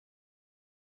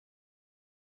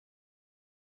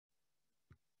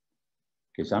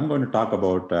Okay, so I'm going to talk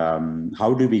about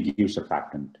how do we give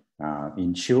surfactant,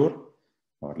 Insure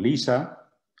or Lisa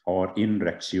or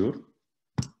Inrexure.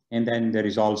 And then there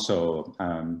is also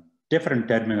different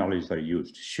terminologies that are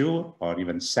used, SURE or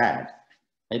even SAD.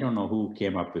 I don't know who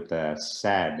came up with a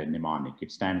SAD mnemonic.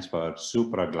 It stands for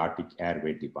supraglottic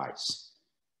airway device.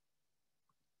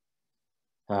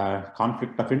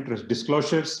 Conflict of interest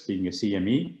disclosures, being a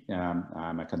CME,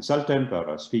 I'm a consultant or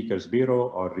a speakers bureau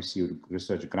or receive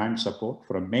research grant support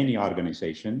from many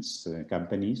organizations,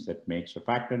 companies that make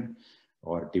surfactant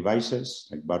or devices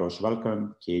like Burroughs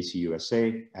Wellcome,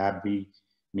 KCUSA, AbbVie,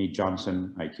 Mead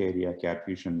Johnson, Icaria,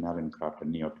 CareFusion, Mallinckrodt,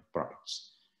 and Neonatology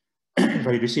products. If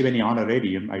I receive any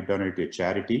honorarium, I donate to a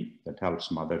charity that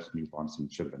helps mothers, newborns,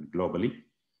 and children globally.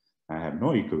 I have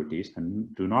no equities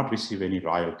and do not receive any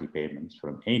royalty payments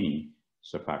from any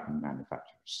surfactant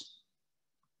manufacturers.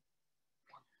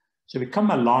 So we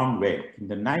come a long way. In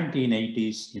the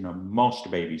 1980s, most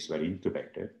babies were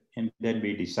intubated, and then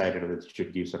we decided whether we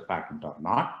should give surfactant or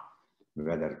not,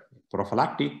 whether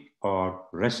prophylactic or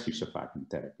rescue surfactant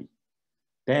therapy.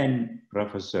 Then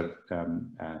Professor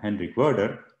Henrik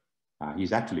Werder,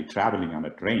 he's actually traveling on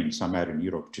a train somewhere in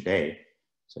Europe today.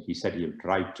 So he said he'll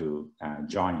try to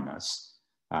join us,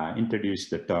 introduce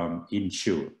the term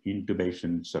Insure,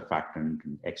 intubation, surfactant,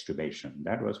 and extubation.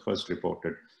 That was first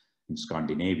reported in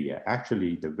Scandinavia.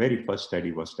 Actually, the very first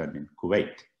study was done in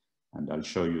Kuwait, and I'll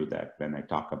show you that when I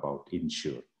talk about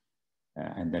Insure.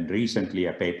 And then recently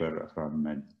a paper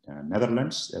from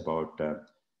Netherlands about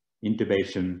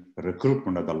intubation,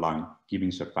 recruitment of the lung,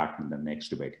 giving surfactant and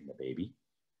extubating the baby.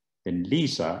 Then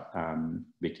Lisa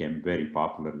became very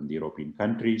popular in the European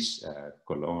countries,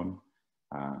 Cologne,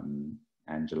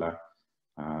 Angela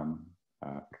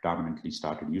predominantly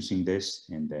started using this,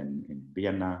 and then in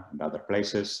Vienna and other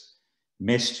places.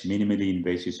 MIST, minimally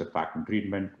invasive surfactant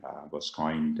treatment, was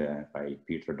coined by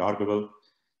Peter Dorgeville,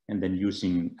 and then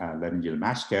using laryngeal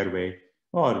mask airway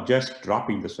or just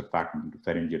dropping the surfactant into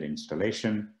pharyngeal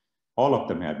installation. All of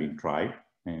them have been tried,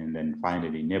 and then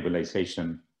finally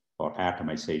nebulization or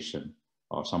atomization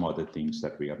or some other things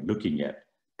that we are looking at,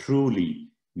 truly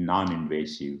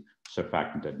non-invasive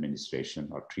surfactant administration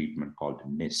or treatment called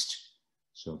NIST.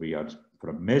 So we are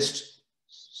from MIST,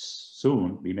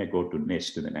 soon we may go to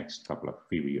NIST in the next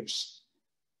few years.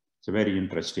 It's a very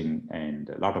interesting and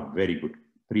a lot of very good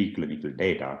preclinical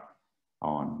data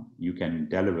on you can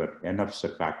deliver enough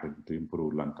surfactant to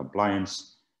improve lung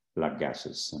compliance, blood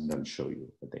gases, and I'll show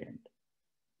you at the end.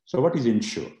 So what is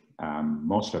Insure?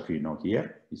 Most of you know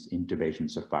here is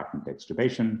intubation, surfactant,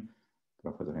 extubation.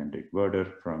 Professor Henrik Werder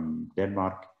from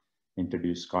Denmark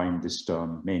coined this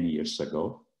term many years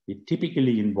ago. It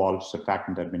typically involves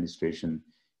surfactant administration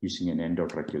using an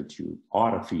endotracheal tube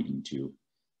or a feeding tube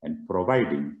and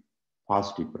providing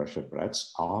positive pressure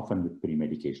breaths, often with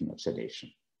pre-medication of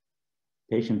sedation.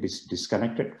 Patient is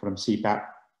disconnected from CPAP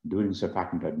during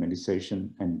surfactant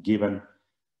administration and given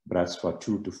breaths for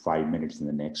 2 to 5 minutes in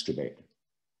the next extubator.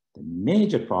 The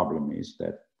major problem is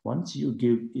that once you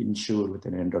give Insure with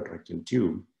an endotracheal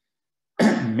tube,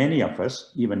 many of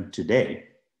us, even today,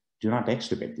 do not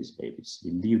extubate these babies.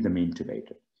 We leave them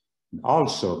intubated. And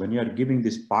also, when you are giving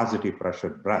this positive pressure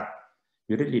breath,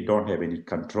 you really don't have any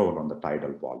control on the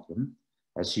tidal volume.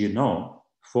 As you know,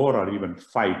 4 or even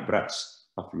 5 breaths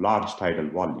of large tidal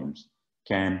volumes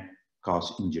can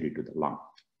cause injury to the lung.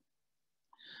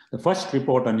 The first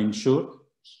report on Insure,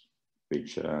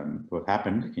 which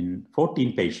happened in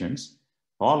 14 patients,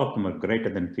 all of them are greater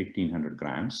than 1,500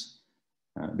 grams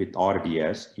with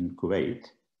RDS in Kuwait,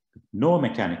 no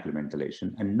mechanical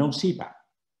ventilation and no CPAP.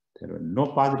 There were no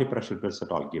positive pressure breaths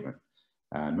at all given,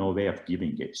 no way of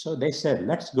giving it. So they said,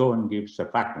 let's go and give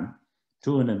surfactant,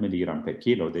 200 milligram per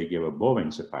kilo. They gave a bovine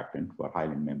surfactant for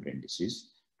hyaline membrane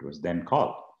disease. It was then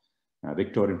called.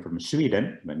 Victorian from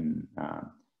Sweden, when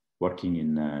working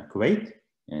in Kuwait,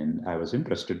 and I was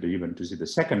interested to see the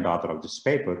second author of this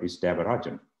paper is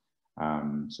Devarajan.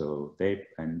 So they,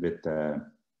 and with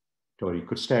Tori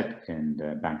Kudstedt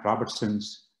and Bank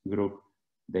Robertson's group,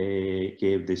 they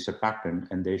gave this surfactant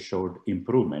and they showed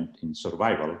improvement in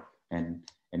survival and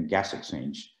gas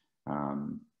exchange.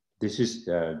 This is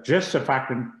just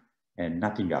surfactant and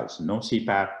nothing else, no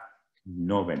CPAP,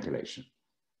 no ventilation.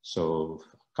 So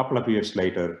a couple of years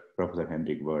later, Professor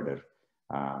Henrik Werder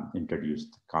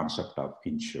introduced the concept of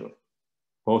Insure,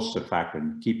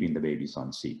 post-surfactant, keeping the babies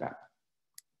on CPAP.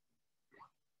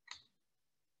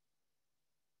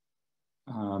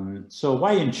 So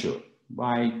why Insure?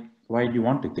 Why do you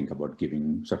want to think about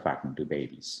giving surfactant to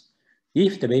babies?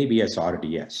 If the baby has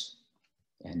RDS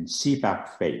and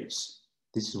CPAP fails,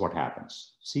 this is what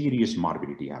happens. Serious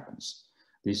morbidity happens.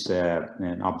 This is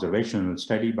an observational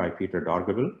study by Peter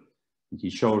Dargaville. He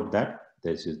showed that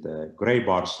this is the gray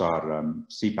bars are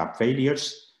CPAP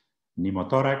failures,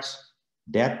 pneumothorax,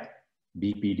 death,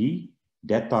 BPD,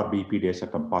 death or BPD as a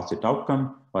composite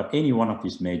outcome, or any one of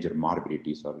these major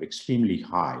morbidities are extremely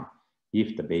high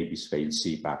if the babies fail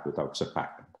CPAP without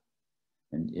surfactant.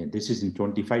 And this is in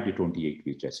 25 to 28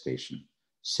 week gestation.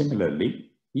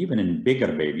 Similarly, even in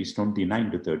bigger babies,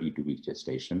 29 to 32 week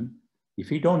gestation,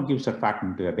 if you don't give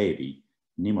surfactant to a baby,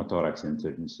 pneumothorax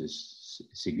incidence is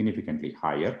significantly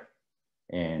higher,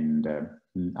 and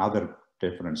other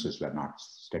differences were not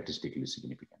statistically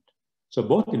significant. So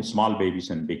both in small babies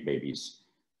and big babies,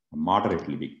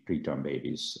 moderately big preterm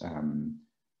babies,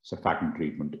 surfactant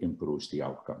treatment improves the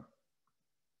outcome.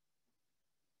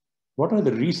 What are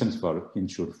the reasons for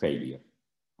Insure failure?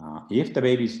 If the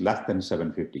baby is less than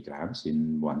 750 grams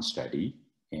in one study,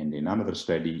 and in another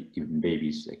study, in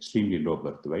babies extremely low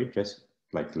birth weight, just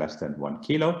like less than 1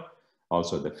 kilo,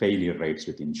 also the failure rates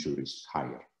with Insure is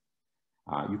higher.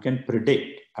 You can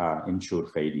predict Insure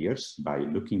failures by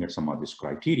looking at some of these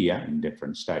criteria in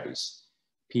different studies.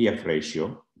 PF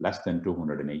ratio less than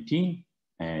 218,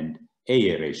 and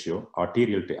AA ratio,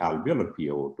 arterial to alveolar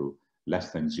PaO2,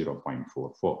 less than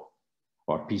 0.44,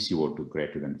 or PCO2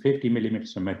 greater than 50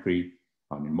 millimeters of mercury.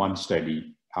 And in one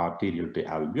study, arterial to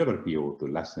alveolar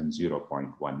PaO2 less than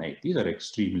 0.18. These are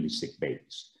extremely sick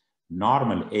babies.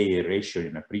 Normal AA ratio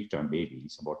in a preterm baby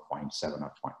is about 0.7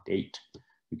 or 0.8.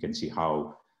 You can see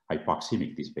how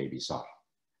hypoxemic these babies are.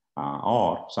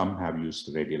 Or some have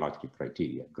used radiological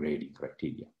criteria, grading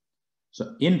criteria.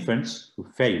 So infants who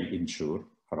fail Insure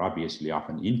are obviously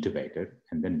often intubated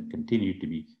and then continue to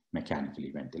be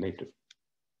mechanically ventilated.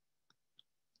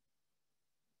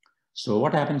 So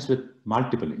what happens with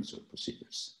multiple Insure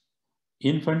procedures?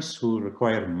 Infants who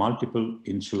require multiple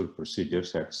Insure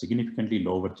procedures had significantly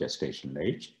lower gestational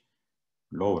age,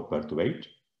 lower birth weight,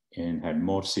 and had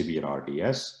more severe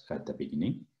RDS at the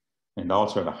beginning, and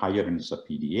also had a higher incidence of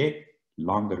PDA,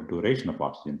 longer duration of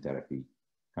oxygen therapy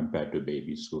compared to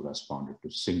babies who responded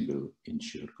to single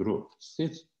Insure group.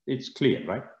 It's clear,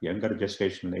 right? Younger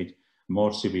gestational age,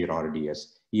 more severe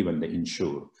RDS, even the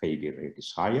Insure failure rate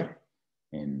is higher.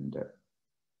 And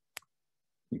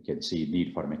you can see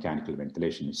need for mechanical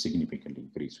ventilation is significantly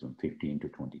increased from 15 to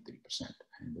 23%.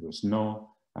 And there was no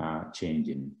change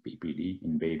in PPD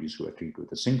in babies who are treated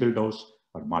with a single dose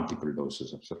or multiple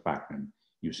doses of surfactant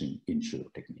using Insure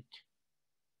technique.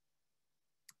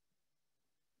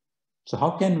 So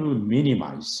how can we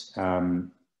minimize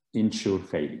Insure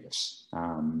failures?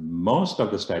 Most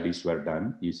of the studies were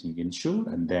done using Insure,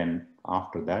 and then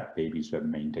after that, babies were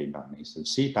maintained on nasal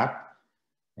CPAP.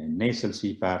 And nasal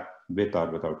CPAP with or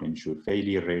without Insure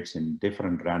failure rates in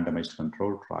different randomized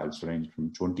control trials range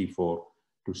from 24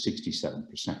 to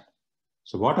 67%.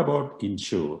 So what about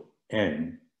Insure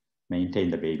and maintain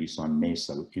the babies on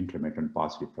nasal intermittent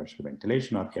positive pressure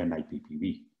ventilation, or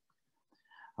NIPPV?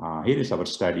 Here is our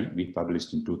study we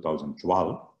published in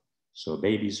 2012. So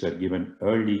babies were given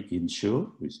early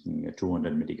Insure using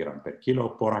 200 milligram per kilo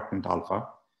poractant alpha,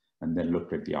 and then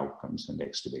looked at the outcomes and the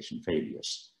extubation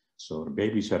failures. So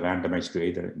babies were randomized to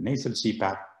either nasal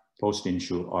CPAP,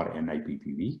 post-Insure, or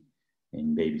NIPPV.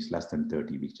 In babies less than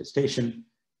 30 week gestation,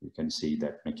 you can see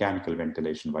that mechanical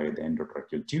ventilation via the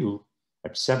endotracheal tube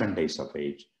at 7 days of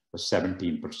age was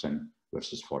 17%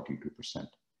 versus 42%.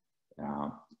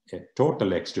 Total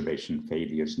extubation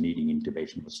failures needing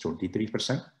intubation was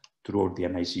 23% throughout the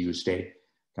NICU stay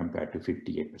compared to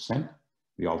 58%.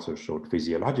 We also showed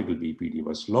physiological BPD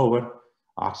was lower.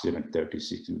 Oxygen at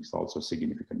 36 weeks also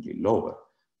significantly lower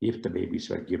if the babies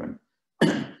were given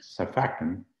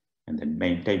surfactant and then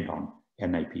maintained on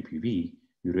NIPPV.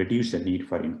 You reduce the need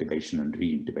for intubation and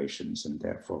re-intubations, and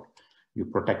therefore you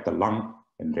protect the lung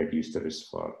and reduce the risk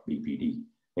for BPD.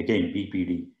 Again,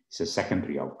 BPD is a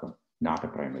secondary outcome, not a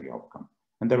primary outcome.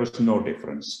 And there was no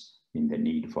difference in the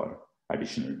need for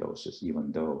additional doses,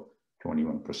 even though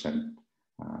 21%,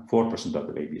 4% of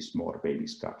the babies, more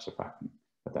babies got surfactant,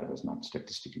 but that was not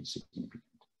statistically significant.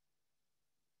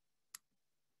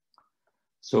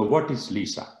 So what is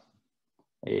LISA?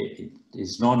 It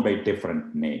is known by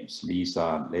different names: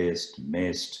 LISA, LIST,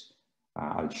 MIST.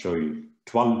 I'll show you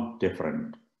 12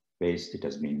 different ways it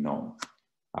has been known.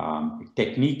 The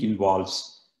technique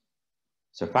involves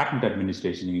surfactant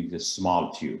administration in a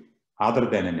small tube, other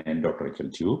than an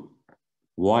endotracheal tube,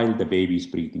 while the baby is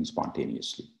breathing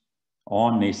spontaneously,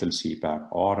 on nasal CPAP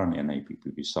or on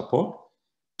NIPPV support,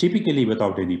 typically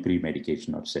without any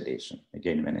pre-medication or sedation.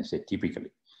 Again, when I say typically,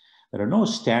 there are no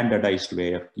standardized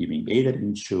way of giving either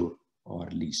Insure or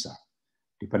LISA.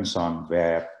 Depends on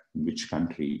where, in which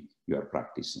country you are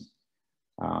practicing.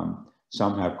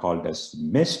 Some have called as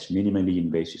MIST, minimally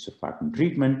invasive surfactant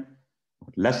treatment,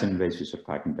 less invasive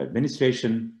surfactant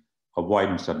administration,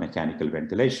 avoidance of mechanical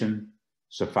ventilation,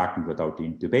 surfactant without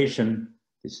intubation.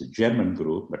 This is a German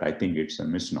group, but I think it's a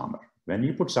misnomer. When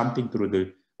you put something through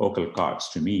the vocal cords,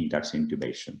 to me, that's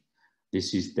intubation.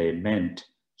 This is, they meant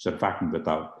surfactant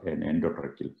without an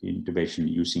endotracheal, intubation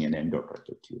using an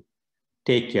endotracheal tube.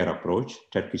 Take care approach,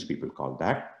 Turkish people call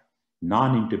that.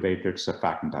 Non-intubated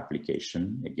surfactant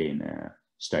application, again, a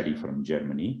study from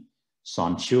Germany.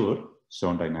 Insure,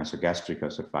 sonda nasogastrica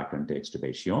surfactant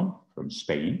extubation from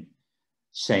Spain.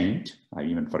 SAINT, I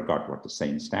even forgot what the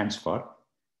SAINT stands for.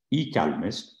 ECAL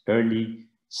mist, early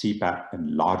CPAP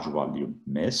and large volume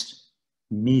mist.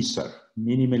 MESUR,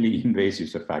 minimally invasive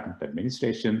surfactant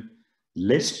administration.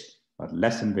 LIST, or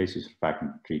less invasive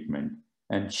surfactant treatment.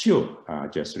 And SURE,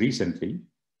 just recently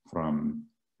from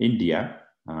India,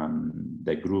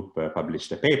 the group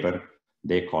published a paper,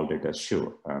 they called it as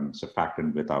SURE,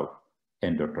 surfactant without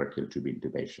endotracheal tube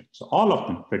intubation. So all of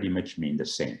them pretty much mean the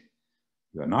same.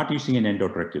 You are not using an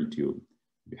endotracheal tube.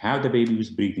 You have the baby who's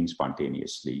breathing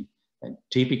spontaneously, and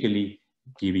typically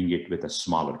giving it with a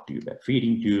smaller tube, a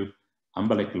feeding tube,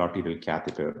 umbilical arterial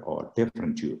catheter, or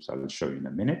different tubes. I will show you in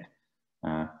a minute.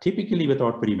 Typically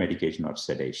without pre-medication or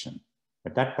sedation.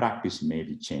 But that practice may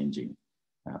be changing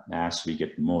as we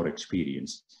get more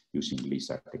experience using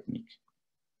LISA technique.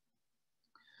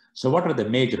 So what are the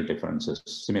major differences,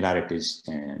 similarities,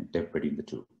 and between the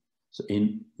two? So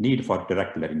in need for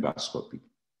direct laryngoscopy,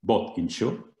 both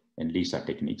Insure and LISA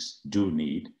techniques do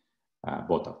need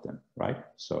both of them, right?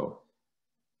 So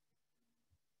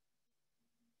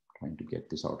trying to get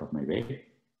this out of my way.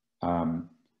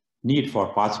 Need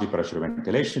for positive pressure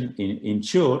ventilation in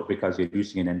Insure, because you're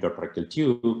using an endotracheal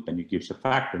tube, when you give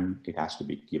surfactant, it has to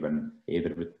be given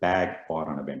either with bag or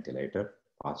on a ventilator,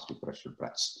 positive pressure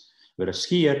breaths. Whereas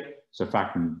here,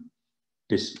 surfactant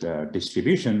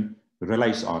distribution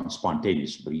relies on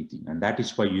spontaneous breathing. And that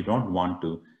is why you don't want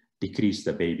to decrease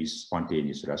the baby's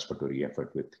spontaneous respiratory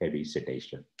effort with heavy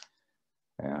sedation.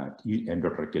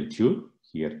 Endotracheal tube,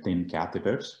 here thin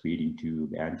catheters, feeding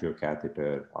tube, angio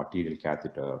catheter, arterial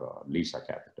catheter, or LISA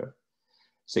catheter.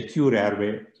 Secure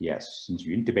airway, yes, since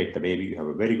you intubate the baby, you have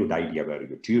a very good idea where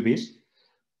your tube is.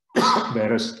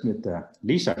 Whereas with the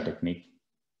LISA technique,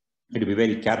 you have to be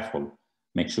very careful,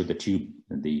 make sure the tube,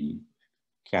 the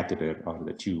catheter or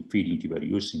the tube, feeding tube you're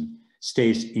using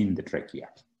stays in the trachea.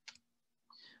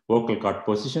 Vocal cord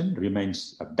position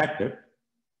remains abducted.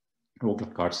 Vocal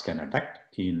cords can abduct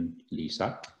in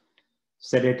LISA.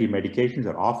 Sedative medications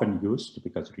are often used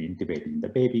because we're intubating the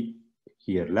baby.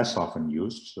 Here, less often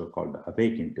used, so-called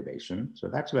awake intubation. So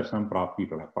that's where some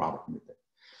people have problem with it.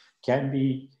 Can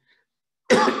we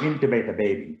intubate a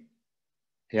baby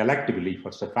electively for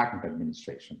surfactant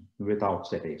administration without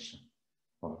sedation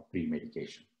or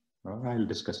pre-medication? Well, I'll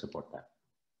discuss about that.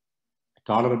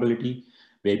 Tolerability,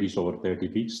 babies over 30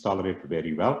 weeks tolerate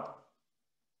very well.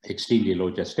 Extremely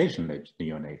low gestation age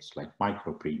neonates like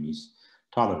micropreemies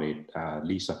tolerate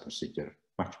LISA procedure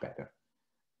much better.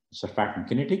 Surfactant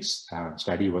kinetics,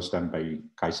 study was done by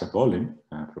Kajsa Bolin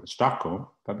from Stockholm,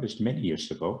 published many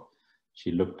years ago.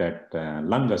 She looked at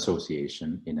lung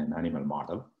association in an animal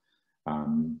model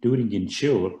during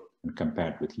Insure and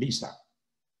compared with LISA.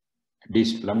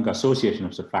 This lung association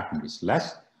of surfactant is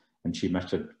less, and she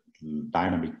measured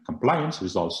dynamic compliance,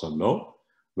 which is also low.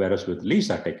 Whereas with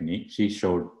LISA technique, she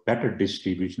showed better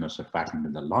distribution of surfactant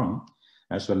in the lung,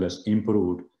 as well as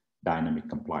improved dynamic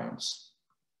compliance.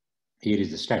 Here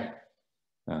is the step.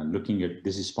 Looking at,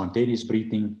 this is spontaneous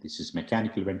breathing, this is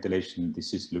mechanical ventilation,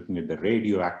 this is looking at the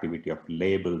radioactivity of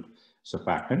labeled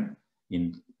surfactant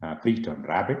in preterm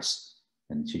rabbits.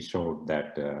 And she showed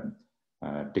that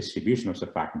distribution of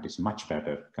surfactant is much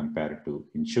better compared to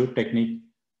Insure technique.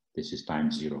 This is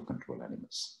time zero control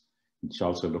animals. And she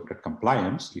also looked at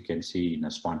compliance. You can see in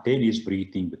a spontaneous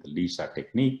breathing with the LISA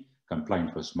technique,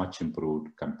 compliance was much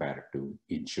improved compared to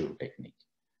Insure technique.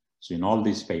 So in all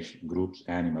these patient groups,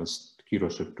 animals,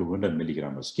 Curosur 200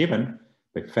 milligram was given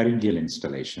by pharyngeal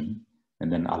installation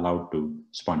and then allowed to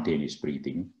spontaneous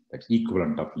breathing, that's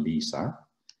equivalent of LISA,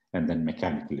 and then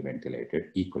mechanically ventilated,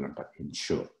 equivalent of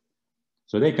Insure.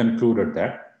 So they concluded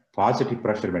that positive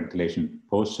pressure ventilation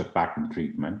post-surfactant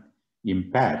treatment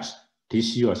impairs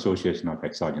tissue association of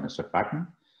exogenous surfactant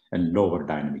and lower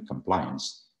dynamic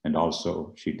compliance. And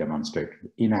also she demonstrated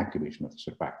inactivation of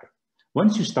the surfactant.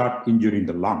 Once you start injuring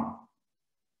the lung,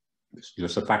 your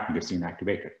surfactant gets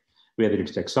inactivated, whether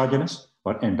it's exogenous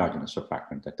or endogenous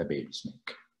surfactant that the babies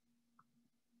make.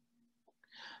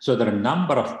 So there are a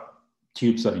number of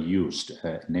tubes are used,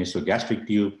 nasogastric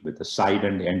tube with a side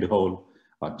and end hole,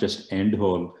 or just end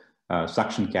hole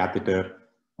suction catheter,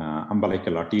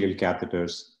 umbilical arterial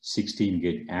catheters,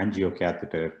 16-gauge angio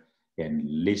catheter, and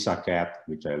LISA cath,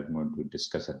 which I'm going to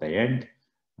discuss at the end.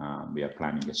 We are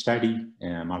planning a study,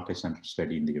 a multi-center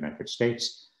study in the United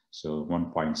States. So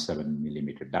 1.7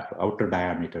 millimeter outer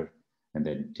diameter, and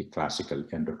then classical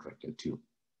endotracheal tube.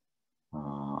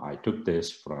 I took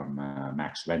this from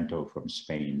Max Vento from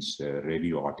Spain's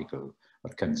review article or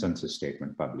consensus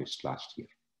statement published last year.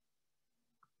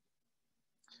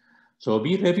 So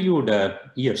we reviewed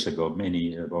years ago,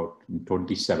 about in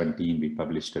 2017, we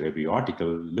published a review article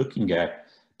looking at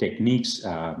techniques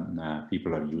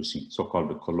people are using, so-called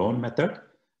the Cologne method.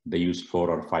 They use 4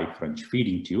 or 5 French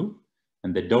feeding tube,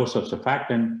 and the dose of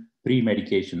surfactant,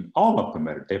 pre-medication, all of them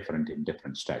are different in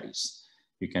different studies.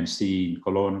 You can see in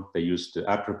Cologne, they used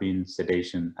atropine,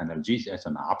 sedation, analgesia as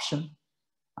an option,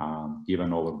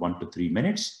 given over 1 to 3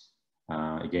 minutes.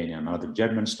 Again, another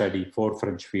German study, 4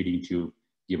 French feeding tube,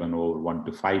 given over 1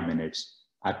 to 5 minutes.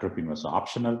 Atropine was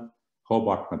optional.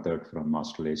 Hobart method from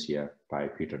Australasia by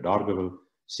Peter Dargaville,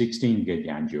 16-gauge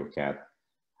angiocath,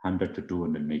 100 to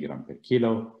 200 milligram per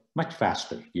kilo, much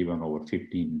faster, given over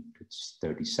 15 to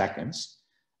 30 seconds.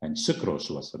 And sucrose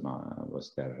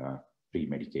was their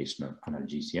pre-medication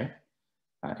analgesia.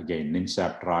 Again,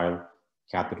 NINSAP trial,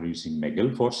 catheter using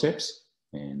McGill forceps,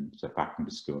 and surfactant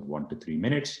is given 1 to 3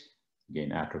 minutes.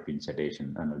 Again, atropine,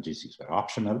 sedation, analgesics were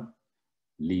optional.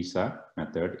 LISA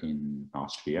method in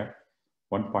Austria,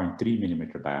 1.3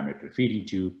 millimeter diameter feeding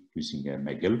tube using a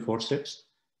McGill forceps,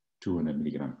 200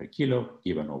 milligram per kilo,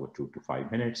 given over 2 to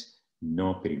 5 minutes.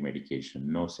 No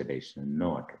pre-medication, no sedation,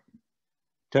 no atropine.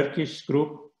 Turkish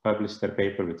group published their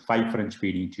paper with 5 French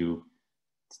feeding tube,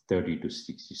 30 to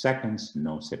 60 seconds,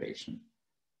 no sedation.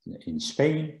 In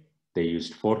Spain, they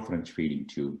used 4 French feeding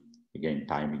tube, again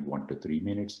timing 1 to 3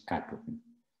 minutes, atropine.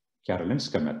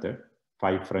 Karolinska method,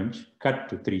 5 French, cut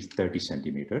to 30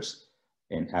 centimeters,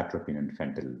 and atropine and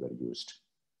fentanyl were used.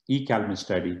 E-Calvin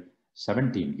study,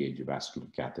 17-gauge vascular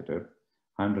catheter,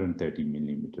 130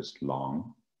 millimeters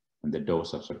long, and the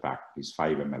dose of surfactant is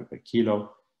 5 ml per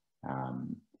kilo,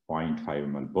 0.5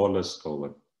 ml bolus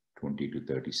over 20 to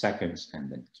 30 seconds,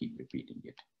 and then keep repeating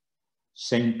it.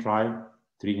 Same trial,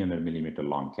 300 millimeter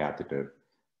long catheter,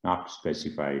 not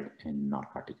specified in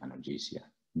narcotic analgesia.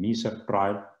 NISA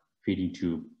trial, feeding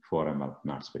tube, 4 ml,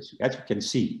 not specific. As you can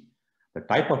see, the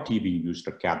type of tube used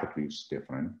or catheter use is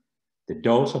different. The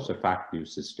dose of surfactant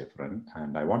use is different.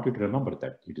 And I want you to remember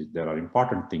that there are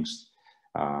important things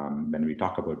when we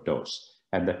talk about dose.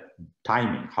 And the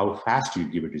timing, how fast you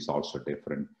give it is also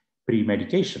different.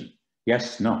 Pre-medication,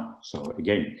 yes, no. So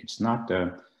again, it's not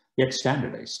yet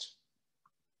standardized.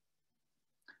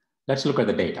 Let's look at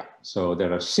the data. So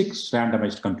there are 6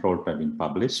 randomized controlled have been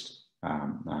published.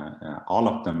 All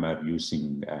of them are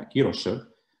using Kirosur,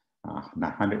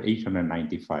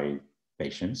 895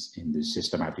 patients in this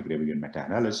systematic review and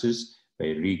meta-analysis by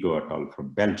Rigo et al. From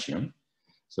Belgium.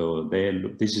 So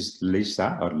this is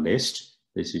LISA or LIST,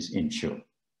 this is Insure,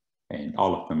 and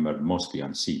all of them are mostly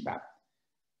on CPAP.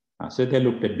 So they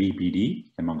looked at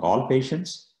BPD among all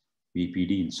patients,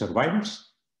 BPD in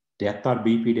survivors, death or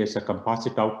BPD as a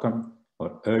composite outcome,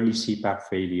 or early CPAP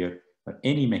failure, or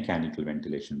any mechanical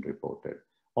ventilation reported.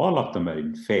 All of them are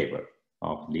in favor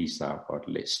of LISA or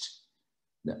LIST.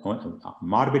 The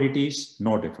morbidities,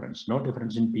 no difference. No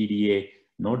difference in PDA,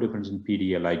 no difference in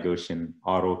PDA ligation,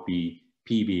 ROP,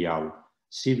 PBL,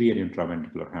 severe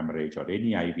intraventricular hemorrhage, or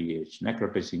any IVH,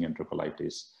 necrotizing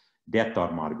enterocolitis, death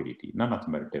or morbidity. None of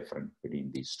them are different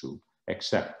between these two,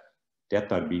 except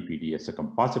death or BPD as a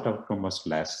composite outcome was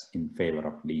less in favor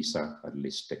of LISA or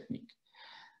LIST technique.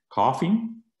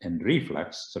 Coughing and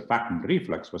reflux, surfactant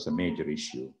reflux was a major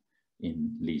issue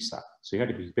in LISA. So you have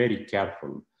to be very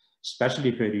careful, especially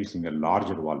if you're using a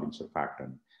larger volume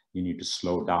surfactant. You need to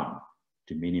slow down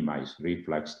to minimize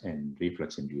reflux and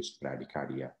reflux-induced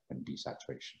bradycardia and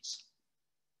desaturations.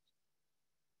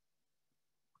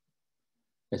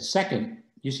 The second,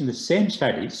 using the same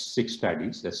studies, 6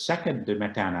 studies, the second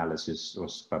meta-analysis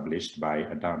was published by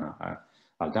Aldana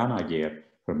Aguirre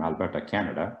from Alberta,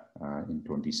 Canada in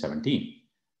 2017.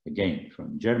 Again,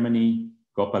 from Germany,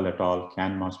 Gopal et al.,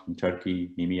 Kanmas from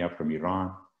Turkey, Mimia from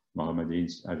Iran, Mohammed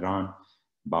Iran,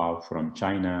 Bao from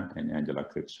China, and Angela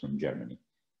Cripps from Germany.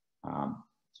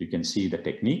 So you can see the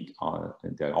technique.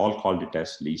 They all called it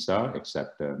as LISA,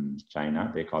 except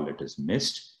China. They call it as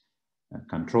MIST.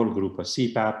 Control group was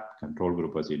CPAP. Control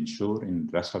group was Insure. In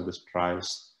the rest of the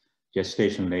trials,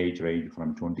 gestational age ranged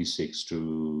from 26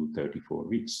 to 34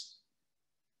 weeks.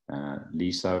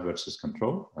 LISA versus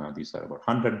control. These are about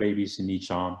 100 babies in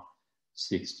each arm,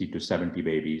 60 to 70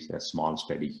 babies, a small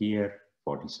study here,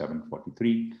 47,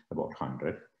 43, about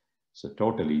 100. So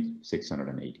totally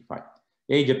 685.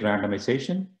 Age at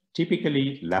randomization,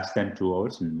 typically less than 2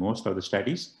 hours in most of the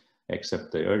studies,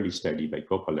 except the early study by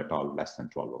Gopal et al., less than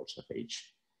 12 hours of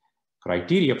age.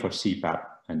 Criteria for CPAP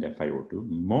and FiO2,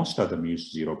 most of them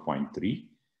use 0.3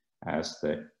 as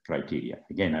the criteria.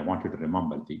 Again, I want you to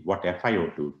remember what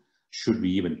FiO2 should we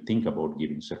even think about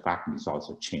giving surfactant is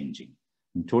also changing.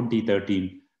 In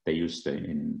 2013, they used,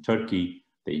 in Turkey,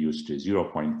 they used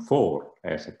 0.4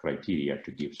 as a criteria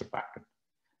to give surfactant.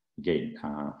 Again,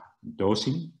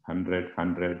 dosing, 100,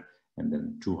 100, and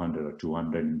then 200 or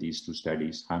 200 in these two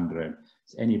studies, 100,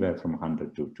 it's anywhere from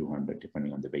 100 to 200,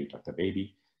 depending on the weight of the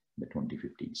baby, the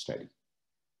 2015 study.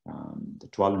 The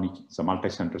 12 is a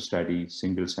multi-center study,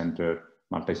 single center,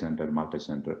 multi-center,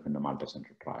 and a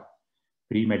multi-center trial.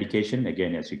 Pre-medication,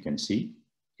 again, as you can see,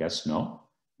 yes, no,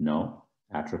 no,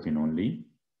 atropine only,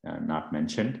 not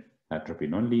mentioned,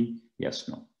 atropine only, yes,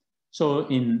 no. So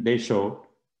they showed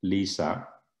LISA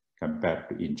compared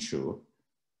to Insure,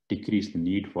 decrease the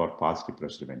need for positive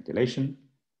pressure ventilation,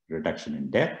 reduction in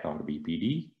death or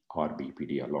BPD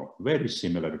alone, very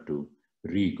similar to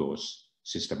RIGO's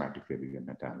systematic review and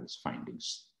meta-analysis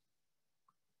findings.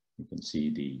 You can see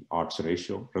the odds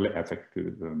ratio,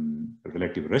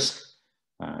 relative risk,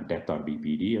 death or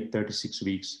BPD at 36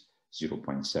 weeks,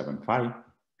 0.75,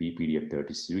 BPD at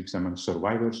 36 weeks among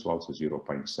survivors, also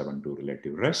 0.72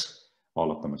 relative risk.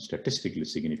 All of them are statistically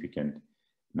significant.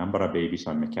 Number of babies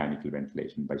on mechanical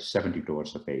ventilation by 72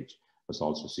 hours of age was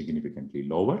also significantly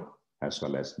lower, as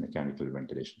well as mechanical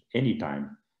ventilation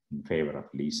anytime in favor of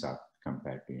LISA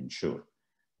compared to Insure,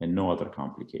 and no other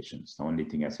complications. The only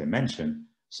thing, as I mentioned,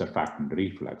 surfactant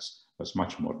reflux was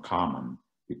much more common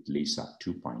with LISA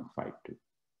 2.52.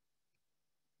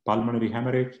 Pulmonary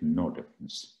hemorrhage, no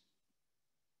difference.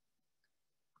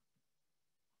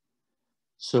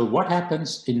 So what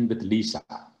happens with LISA?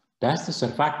 Does the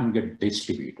surfactant get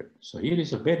distributed? So here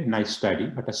is a very nice study,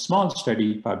 but a small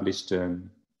study published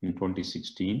in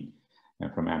 2016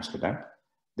 from Amsterdam.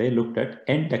 They looked at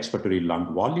end expiratory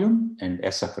lung volume and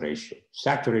SF ratio,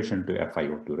 saturation to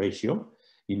FiO2 ratio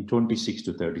in 26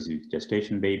 to 36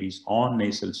 gestation babies on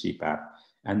nasal CPAP,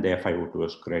 and the FiO2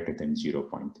 was greater than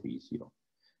 0.30.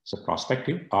 It's a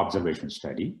prospective observation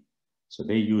study. So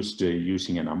they used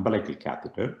using an umbilical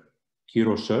catheter,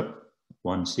 Curosur,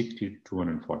 160 to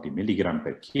 240 milligram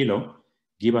per kilo,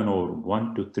 given over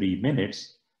 1 to 3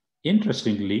 minutes.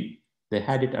 Interestingly, they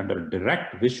had it under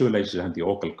direct visualization on the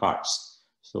vocal cords.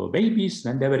 So babies,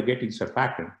 when they were getting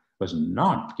surfactant, was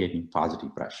not getting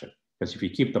positive pressure. Because if you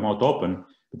keep the mouth open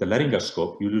with the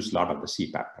laryngoscope, you lose a lot of the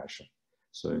CPAP pressure.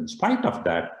 So in spite of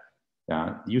that,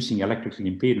 using electrical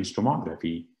impedance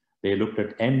tomography, they looked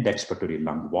at end expiratory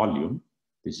lung volume.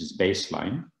 This is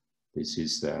baseline. This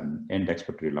is end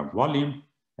expiratory lung volume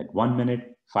at 1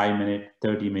 minute, 5 minutes,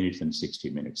 30 minutes, and 60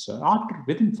 minutes. So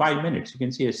within 5 minutes, you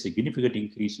can see a significant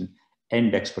increase in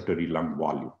end expiratory lung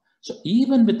volume. So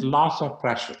even with loss of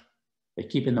pressure, by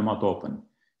keeping the mouth open,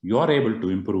 you are able to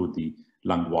improve the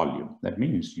lung volume. That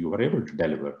means you are able to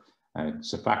deliver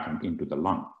surfactant into the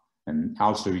lung. And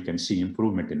also you can see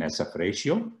improvement in SF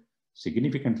ratio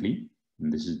significantly.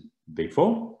 And this is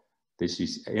before, this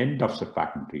is end of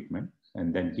surfactant treatment.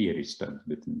 And then here is done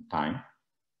within time.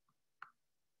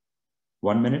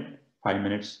 1 minute, 5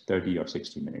 minutes, 30 or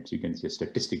 60 minutes. You can see a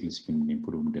statistically significant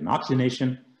improvement in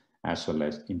oxygenation as well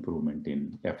as improvement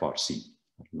in FRC,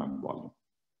 lung volume.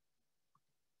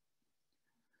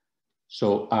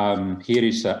 So here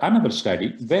is another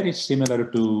study, very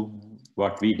similar to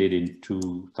what we did in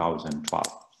 2012.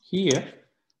 Here,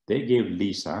 they gave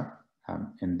LISA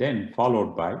and then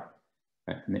followed by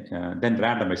then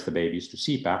randomized the babies to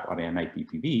CPAP or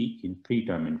NIPPV in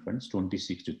preterm infants,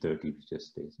 26 to 30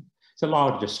 gestation. It's a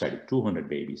larger study, 200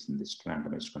 babies in this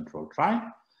randomized control trial,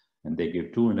 and they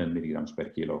give 200 milligrams per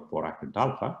kilo of poractin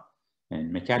alpha,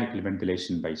 and mechanical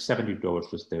ventilation by 72 hours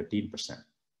was 13%. It's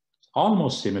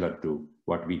almost similar to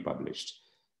what we published.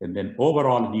 And then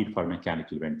overall need for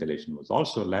mechanical ventilation was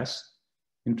also less.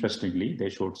 Interestingly, they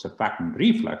showed surfactant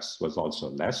reflux was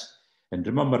also less. And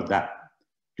remember that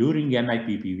during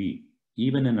NIPPV,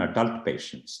 even in adult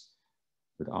patients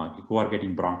who are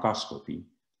getting bronchoscopy,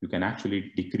 you can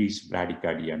actually decrease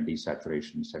bradycardia and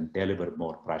desaturations and deliver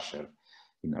more pressure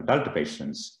in adult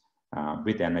patients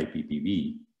with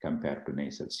NIPPV compared to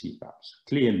nasal CPAPs.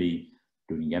 Clearly,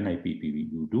 during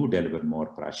NIPPV, you do deliver more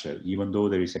pressure, even though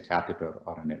there is a catheter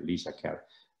or an LISA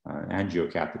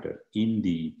angiocatheter in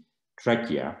the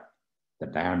trachea. The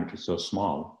diameter is so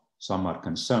small, some are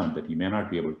concerned that you may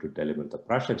not be able to deliver the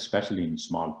pressure, especially in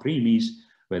small preemies,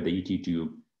 where the ET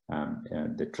tube,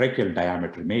 the tracheal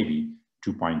diameter may be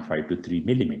 2.5 to 3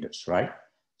 millimeters, right?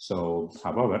 So,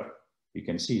 however, you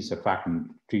can see surfactant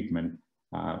treatment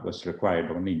was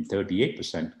required only in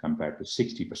 38% compared to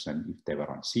 60% if they were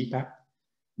on CPAP.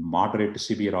 Moderate to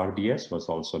severe RDS was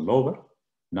also lower.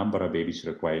 Number of babies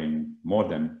requiring more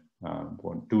than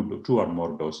two or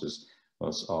more doses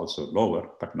was also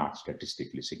lower, but not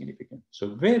statistically significant.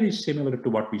 So very similar to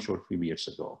what we showed a few years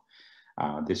ago.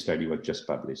 This study was just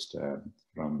published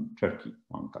from Turkey,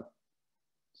 Ankal,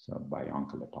 so by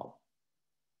Ankal et al.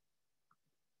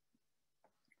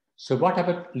 So what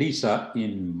about Lisa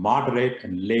in moderate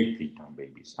and late preterm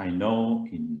babies? I know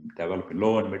in developing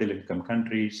low and middle income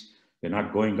countries, they're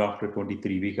not going after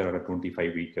 23-weeker or a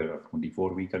 25-weeker or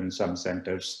 24-weeker in some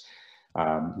centers,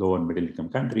 low and middle income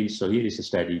countries. So here is a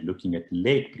study looking at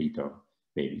late preterm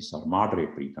babies or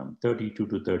moderate preterm, 32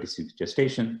 to 36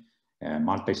 gestation,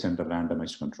 multi-center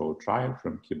randomized controlled trial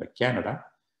from Quebec, Canada.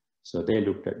 So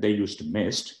they used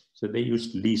MIST. So they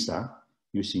used Lisa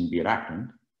using surfactant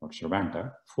or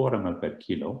surfactant, 4 ml per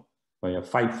kilo by a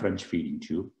 5 French feeding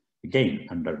tube, again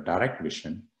under direct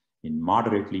vision in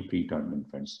moderately preterm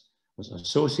infants, was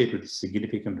associated with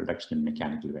significant reduction in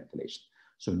mechanical ventilation.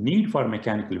 So need for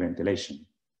mechanical ventilation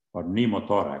or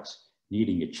pneumothorax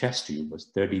needing a chest tube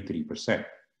was 33%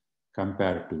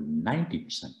 compared to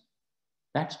 90%.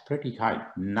 That's pretty high.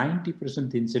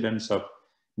 90% incidence of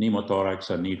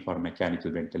pneumothorax or need for mechanical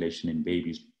ventilation in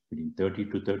babies between 30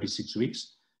 to 36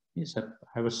 weeks.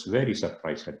 I was very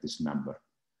surprised at this number.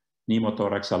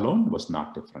 Pneumothorax alone was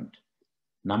not different.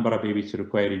 Number of babies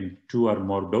requiring 2 or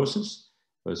more doses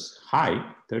was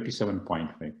high,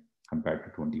 37.5 compared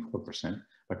to 24%,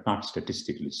 but not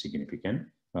statistically significant,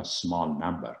 a small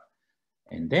number.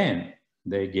 And then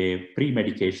they gave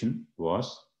pre-medication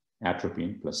was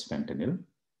atropine plus fentanyl.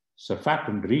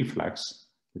 Surfactant reflux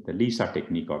with the Lisa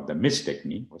technique or the MIST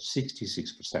technique was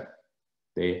 66%.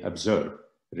 They observed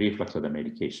reflux of the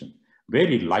medication.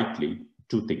 Very likely,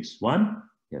 2 things. 1,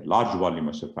 a large volume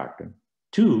of surfactant.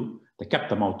 2, they kept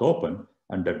the mouth open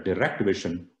under direct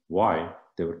vision while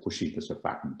they were pushing the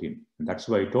surfactant in. And that's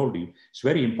why I told you, it's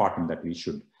very important that we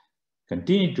should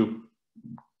continue to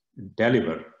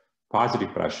deliver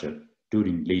positive pressure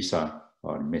during Lisa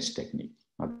or MIST technique.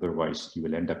 Otherwise, you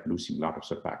will end up losing a lot of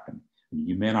surfactant. And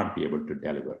you may not be able to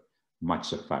deliver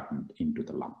much surfactant into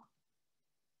the lung.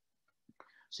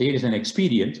 So here is an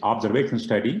observation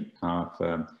study of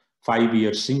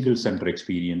 5-year single center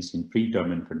experience in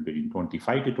preterm infant between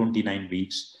 25 to 29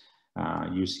 weeks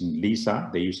using Lisa.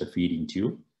 They use a feeding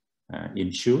tube,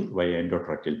 Insure via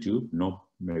endotracheal tube, no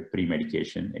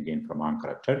pre-medication, again from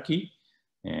Ankara, Turkey.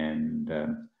 And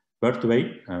birth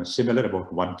weight, similar,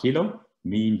 about 1 kilo,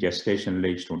 mean gestational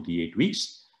age 28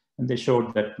 weeks. And they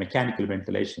showed that mechanical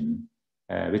ventilation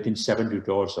within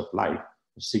 72 hours of life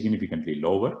was significantly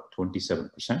lower,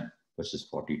 27% versus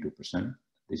 42%.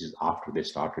 This is after they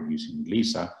started using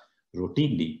Lisa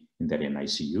routinely in their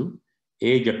NICU.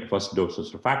 Age at first dose of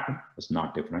surfactant was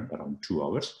not different, around 2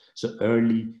 hours. So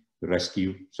early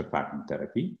rescue surfactant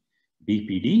therapy.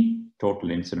 BPD,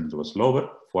 total incidence was lower,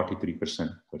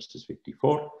 43% versus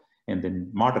 54%. And then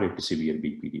moderate to severe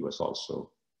BPD was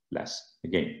also less.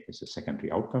 Again, it's a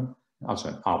secondary outcome, also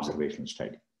an observational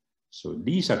study. So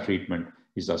Lisa treatment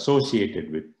is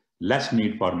associated with less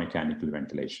need for mechanical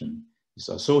ventilation, is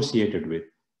associated with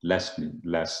less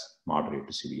moderate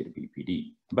to severe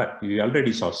BPD. But we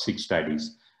already saw 6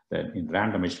 studies that in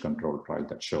randomized controlled trial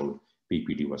that showed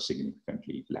BPD was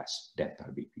significantly less, death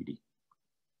or BPD.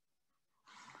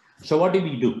 So what do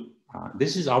we do?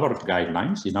 This is our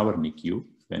guidelines in our NICU.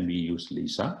 When we use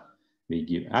Lisa, we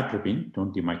give atropine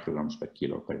 20 micrograms per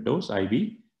kilo per dose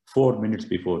IV, 4 minutes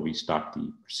before we start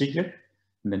the procedure.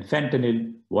 And then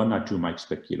fentanyl, 1 or 2 mics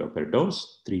per kilo per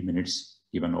dose, 3 minutes,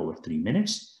 given over 3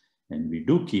 minutes. And we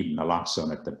do keep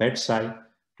naloxone at the bedside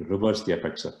to reverse the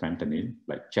effects of fentanyl,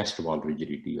 like chest wall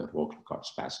rigidity or vocal cord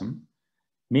spasm.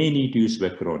 May need to use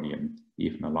vecuronium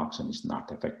if naloxone is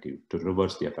not effective to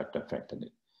reverse the effect of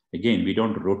fentanyl. Again, we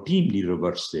don't routinely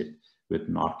reverse it with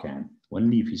Narcan,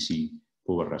 only if we see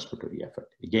poor respiratory effort.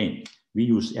 Again, we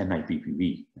use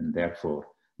NIPPV, and therefore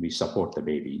we support the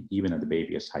baby, even if the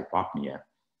baby has hypopnea,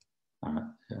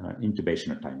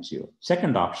 intubation at time 0.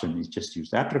 Second option is just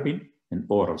use atropine and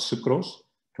oral sucrose,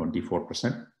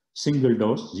 24%, single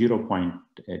dose, 0.2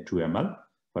 ml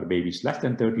for babies less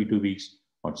than 32 weeks,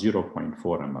 or 0.4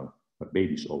 ml for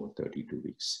babies over 32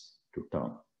 weeks to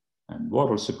term. And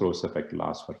oral sucrose effect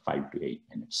lasts for 5 to 8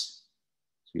 minutes.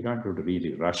 So you don't have to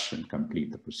really rush and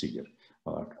complete the procedure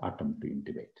or attempt to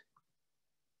intubate.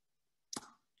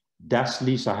 Does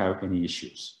Lisa have any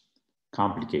issues?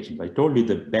 Complications. I told you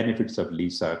the benefits of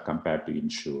Lisa compared to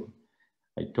Insure.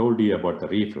 I told you about the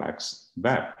reflux,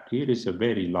 but here is a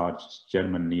very large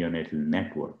German neonatal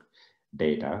network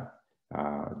data.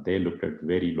 They looked at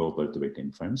very low birth weight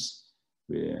infants.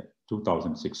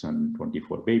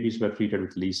 2,624 babies were treated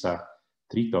with LISA.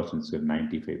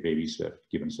 3,095 babies were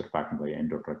given surfactant by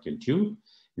endotracheal tube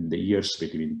in the years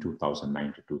between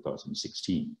 2009 to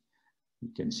 2016. You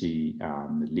can see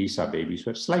LISA babies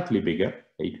were slightly bigger,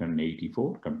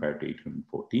 884 compared to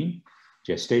 814.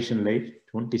 Gestation age,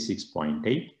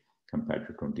 26.8 compared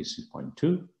to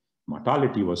 26.2.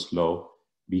 Mortality was low,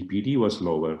 BPD was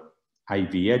lower,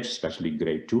 IVH, especially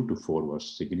grade 2 to 4,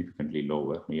 was significantly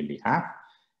lower, nearly half.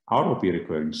 ROP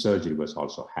requiring surgery was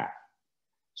also half.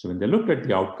 So when they looked at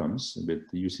the outcomes with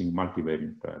using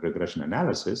multivariate regression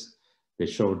analysis, they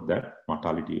showed that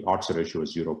mortality odds ratio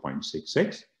was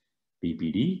 0.66,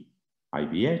 BPD,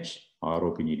 IVH,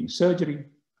 ROP needing surgery.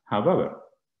 However,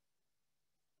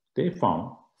 they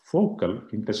found focal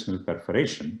intestinal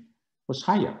perforation was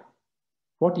higher,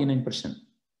 49%,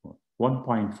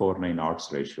 1.49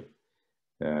 odds ratio,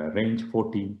 range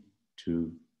 14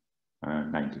 to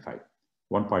 95,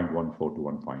 1.14 to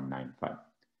 1.95.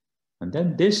 And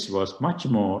then this was much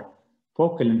more,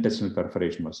 focal intestinal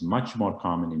perforation was much more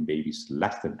common in babies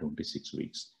less than 26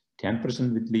 weeks,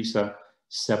 10% with LISA,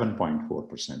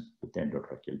 7.4% with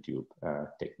endotracheal tube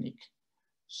technique.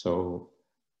 So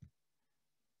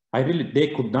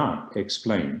they could not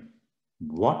explain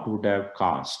what would have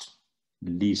caused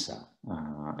LISA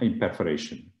in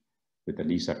perforation with the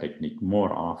LISA technique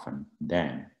more often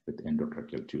than with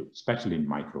endotracheal tube, especially in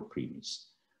micropreemies.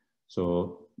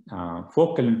 So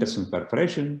focal intestinal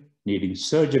perforation needing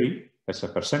surgery as a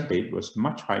percentage was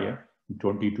much higher in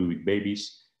 22-week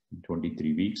babies, in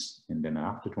 23 weeks, and then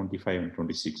after 25 and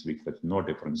 26 weeks, there's no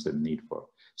difference in need for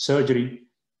surgery.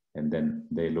 And then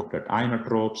they looked at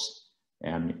inotropes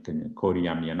and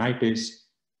chorioamnionitis,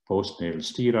 postnatal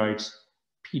steroids.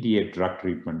 PDA drug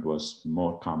treatment was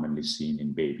more commonly seen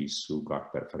in babies who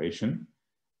got perforation.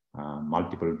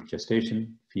 Multiple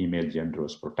gestation, female gender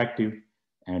was protective.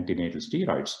 Antenatal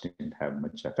steroids didn't have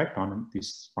much effect on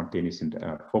this spontaneous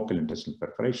focal intestinal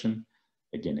perforation,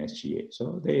 again SGA.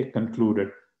 So they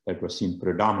concluded that was seen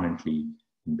predominantly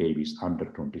in babies under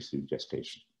 26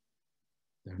 gestation.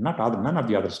 None of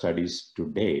the other studies to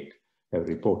date have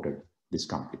reported this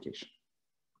complication.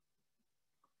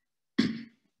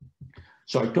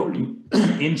 So I told you,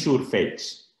 Insure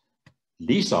fails.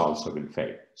 LISA also will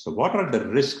fail. So what are the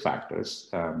risk factors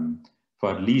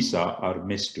for LISA or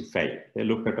MIS to fail? They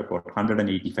looked at about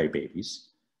 185 babies,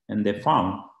 and they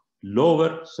found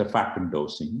lower surfactant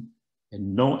dosing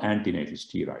and no antenatal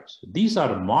steroids. These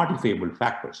are modifiable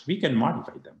factors. We can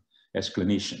modify them as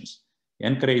clinicians.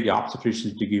 Encourage the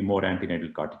obstetricians to give more antenatal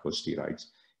corticosteroids,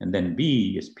 and then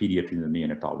we, as pediatricians and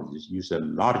neonatologists, use a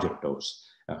larger dose.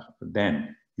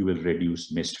 Then you will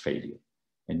reduce missed failure.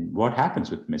 And what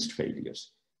happens with missed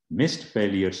failures? Missed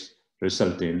failures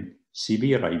result in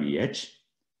severe IVH,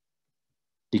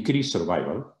 decreased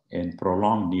survival, and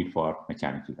prolonged need for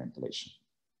mechanical ventilation.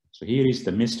 So here is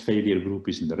the missed failure group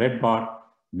is in the red bar,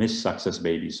 missed success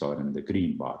babies are in the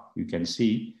green bar. You can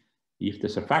see if the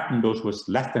surfactant dose was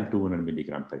less than 200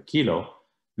 milligram per kilo,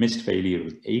 missed failure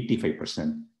was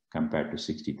 85% compared to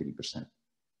 63%.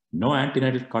 No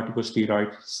antenatal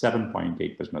corticosteroid,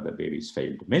 7.8% of the babies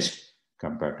failed missed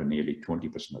compared to nearly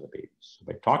 20% of the babies. So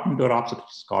by talking to our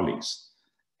obstetrics colleagues,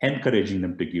 encouraging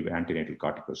them to give antenatal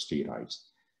corticosteroids,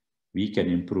 we can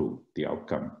improve the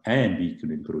outcome and we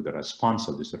can improve the response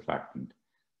of the surfactant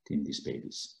in these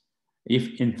babies.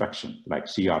 If infection like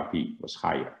CRP was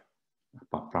higher,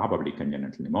 probably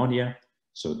congenital pneumonia,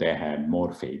 so they had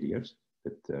more failures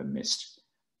with the mist.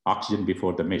 Oxygen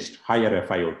before the mist, higher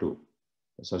FiO2,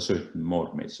 so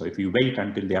more mist. So if you wait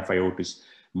until the FiO2 is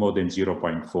more than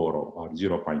 0.4 or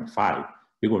 0.5,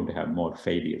 you're going to have more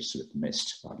failures with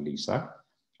mist or LISA.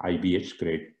 IVH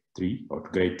grade 3 or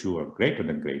grade 2 or greater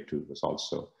than grade 2 was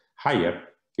also higher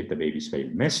if the babies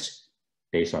failed mist,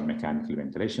 days on mechanical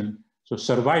ventilation. So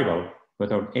survival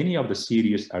without any of the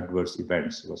serious adverse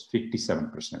events was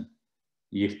 57%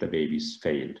 if the babies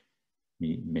failed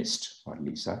mist or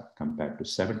LISA compared to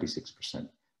 76%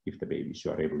 if the babies you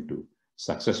are able to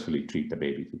successfully treat the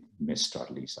baby with mist or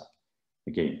LISA.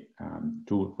 Again,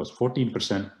 it was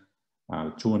 14%,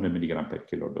 200 milligram per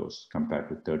kilo dose compared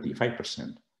to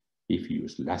 35% if you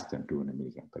use less than 200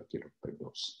 milligram per kilo per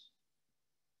dose.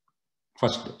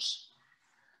 First dose.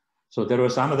 So there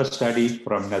was another study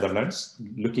from Netherlands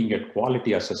looking at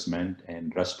quality assessment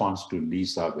and response to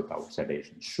LISA without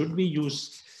sedation. Should we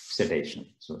use sedation?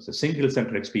 So it's a single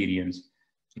center experience,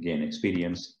 again,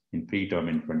 experience in preterm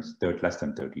infants less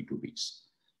than 32 weeks.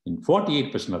 In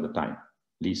 48% of the time,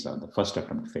 Lisa, the first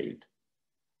attempt failed.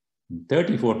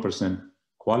 34%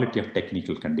 quality of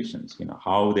technical conditions,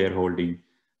 how they're holding,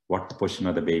 what the position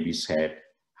of the baby's head,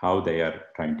 how they are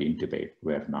trying to intubate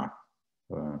were not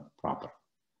proper.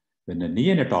 When a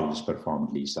neonatologist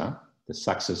performed Lisa, the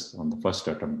success on the first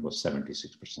attempt was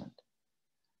 76%.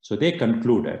 So they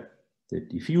concluded that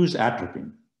diffuse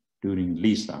atropine during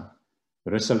Lisa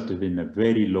resulted in a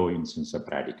very low incidence of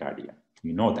bradycardia.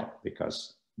 We know that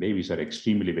because babies are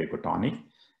extremely vapotonic.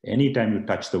 Anytime you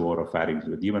touch the oropharynx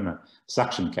with even a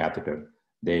suction catheter,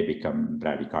 they become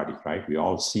bradycardic, right? We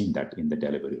all seen that in the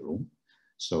delivery room.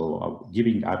 So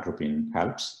giving atropine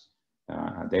helps.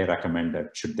 They recommend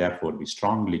that should therefore be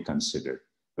strongly considered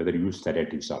whether you use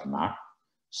sedatives or not.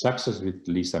 Success with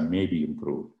Lisa may be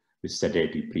improved with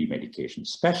sedative pre-medication,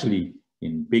 especially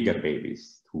in bigger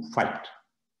babies who fight,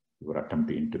 who attempt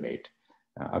to intubate.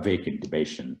 Awake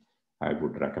intubation, I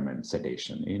would recommend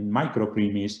sedation. In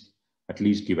micropreemies, at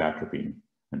least give atropine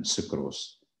and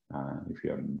sucrose if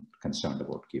you're concerned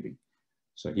about giving.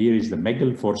 So here is the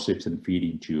Megel forceps and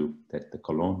feeding tube that the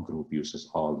Cologne group uses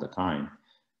all the time.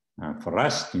 For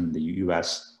us in the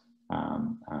US,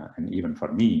 and even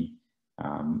for me,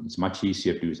 it's much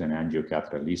easier to use an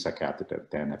angiocatheter, Lisa catheter,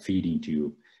 than a feeding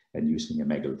tube and using a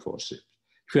Megel forceps.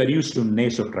 If you are used to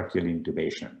nasotracheal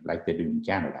intubation, like they do in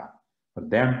Canada, for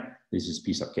them, this is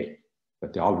piece of cake.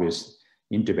 But they always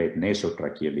intubate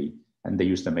nasotracheally, and they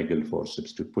use the Megel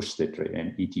forceps to push the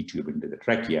an ET tube into the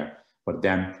trachea. For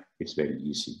them, it's very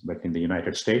easy. But in the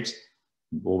United States,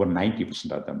 over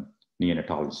 90% of them,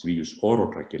 neonatologists, we use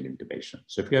orotracheal intubation.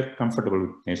 So if you're comfortable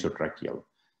with nasotracheal,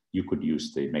 you could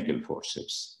use the Megel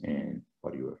forceps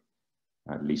for your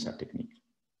Lisa technique.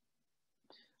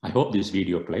 I hope this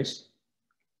video plays.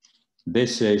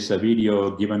 This is a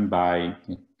video given by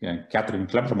Catherine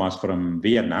Klempermas from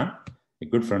Vienna, a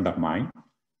good friend of mine.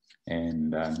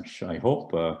 And I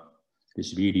hope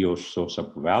this video shows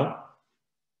up well.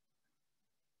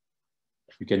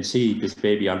 You can see this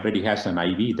baby already has an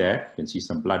IV there. You can see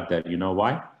some blood there. You know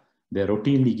why? They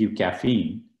routinely give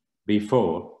caffeine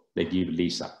before they give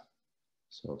Lisa.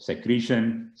 So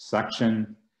secretion,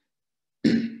 suction,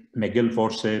 Megel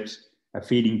forceps, a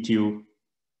feeding tube.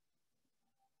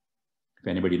 If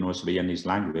anybody knows Viennese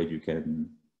language, you can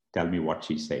tell me what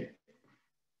she said.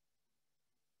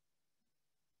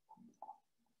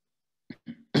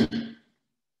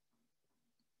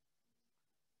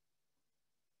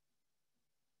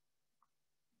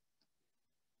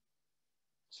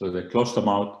 So they close the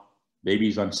mouth,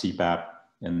 baby's on CPAP,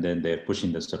 and then they're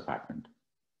pushing the surfactant.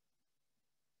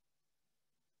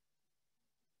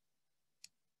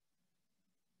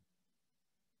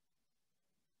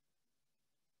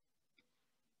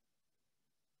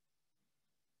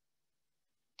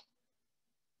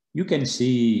 You can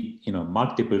see,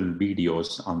 multiple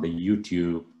videos on the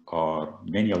YouTube or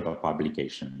many other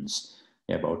publications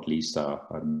about Lisa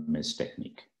or Miss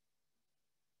technique.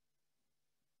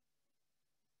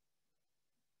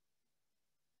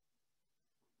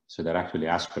 So they're actually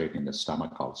aspirating the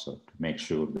stomach also to make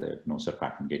sure that no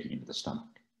surfactant getting into the stomach.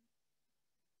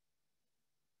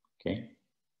 Okay,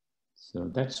 so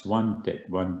that's one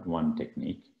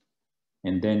technique.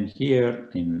 And then here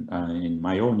in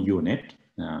my own unit,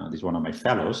 this is one of my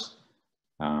fellows,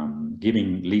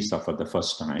 giving Lisa for the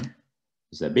first time.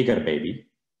 It's a bigger baby,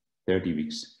 30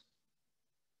 weeks.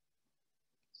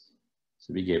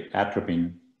 So we gave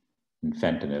atropine and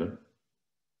fentanyl.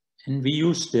 And we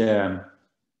used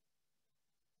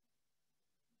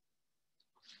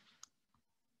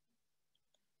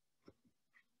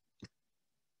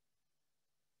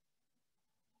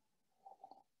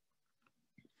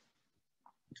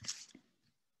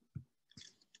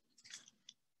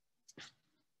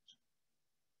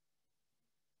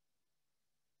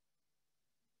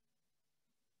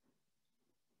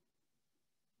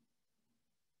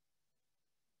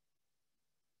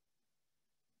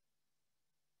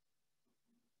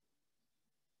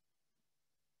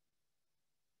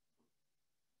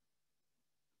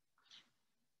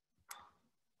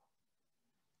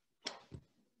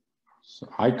so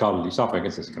I call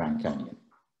esophagus as Grand Canyon,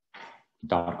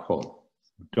 dark hole.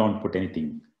 Don't put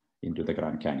anything into the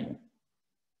Grand Canyon.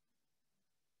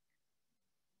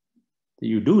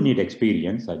 You do need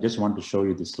experience. I just want to show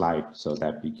you this slide so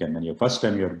that you can, when your first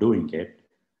time you're doing it,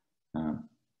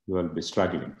 you will be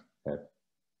struggling.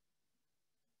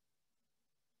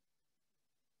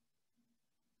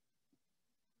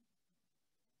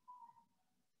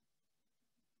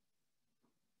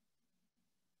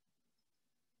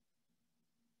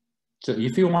 So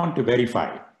if you want to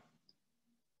verify,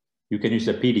 you can use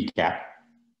a PD cap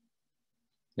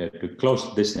to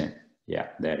close this in. Yeah,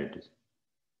 there it is.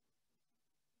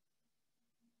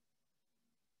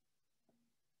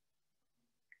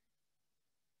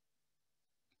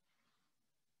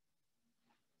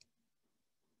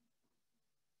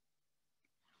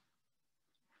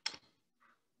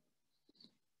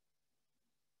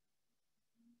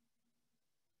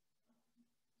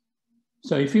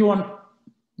 So if you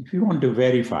want to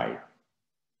verify,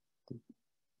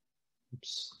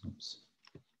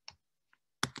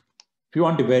 if you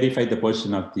want to verify the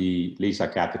position of the LISA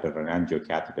catheter or angio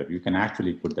catheter, you can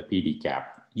actually put the PD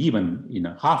cap.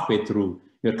 Even halfway through,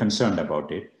 you're concerned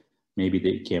about it. Maybe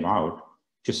they came out.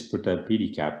 Just put a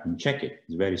PD cap and check it.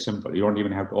 It's very simple. You don't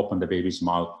even have to open the baby's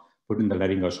mouth, put in the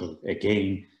laryngoscope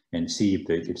again, and see if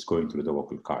it's going through the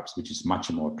vocal cords, which is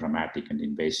much more dramatic and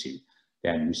invasive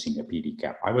than using a PD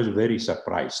cap. I was very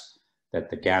surprised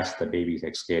that the gas the baby is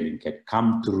exhaling can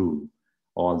come through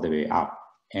all the way up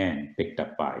and picked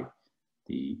up by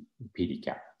the PD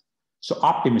cap. So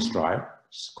Optimus trial,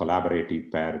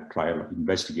 collaborative pair trial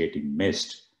investigating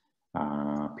MIST.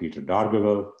 Peter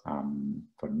Dargewel,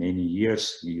 for many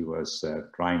years, he was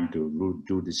trying to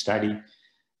do the study,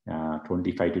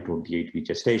 25 to 28 week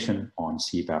gestation on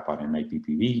CPAP or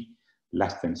NIPPV,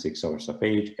 less than 6 hours of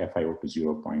age,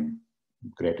 FiO2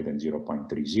 greater than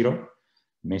 0.30.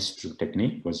 MIST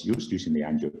technique was used using the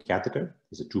angio catheter.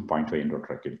 It's a 2.5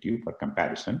 endotracheal tube for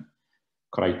comparison.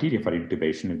 Criteria for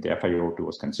intubation if the FiO2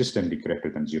 was consistently greater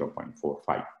than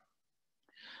 0.45.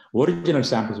 Original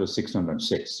samples were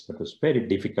 606, but it was very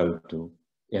difficult to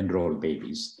enroll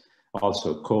babies.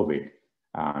 Also, COVID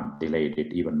delayed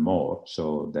it even more.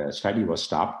 So the study was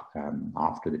stopped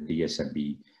after the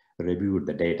DSMB reviewed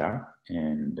the data,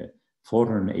 and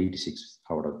 486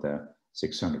 out of the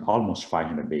 600, almost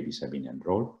 500 babies have been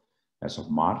enrolled as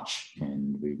of March,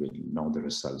 and we will know the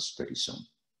results pretty soon.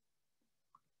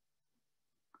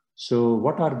 So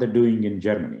what are they doing in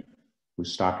Germany? Who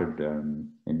started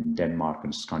in Denmark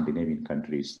and Scandinavian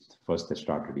countries. First they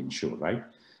started Insure, right?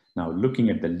 Now looking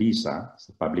at the LISA, it's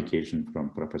a publication from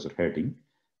Professor Herting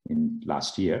in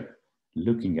last year,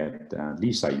 looking at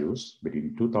LISA use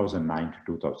between 2009 to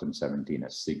 2017, a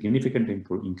significant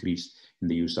increase in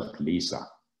the use of LISA,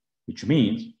 which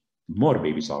means more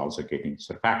babies are also getting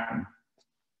surfactant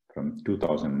from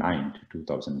 2009 to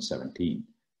 2017.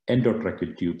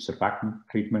 Endotracheal tube surfactant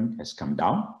treatment has come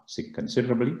down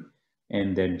considerably,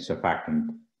 and then surfactant,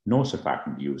 no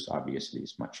surfactant use obviously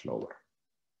is much lower.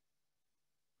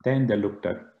 Then they looked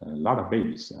at a lot of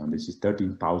babies, and this is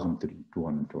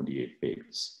 13,228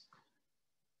 babies.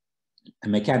 A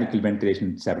mechanical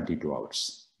ventilation 72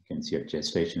 hours. You can see a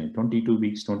gestation in 22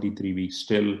 weeks, 23 weeks,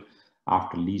 still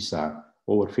after LISA,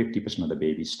 over 50% of the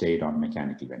babies stayed on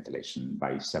mechanical ventilation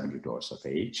by 72 hours of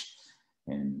age,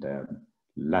 and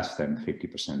less than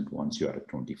 50% once you are at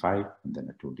 25, and then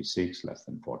at 26, less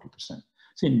than 40%.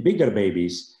 So in bigger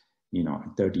babies,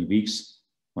 30 weeks,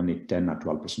 only 10 or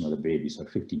 12% of the babies or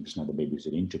 15% of the babies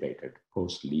are intubated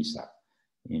post-LISA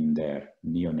in their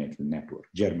neonatal network,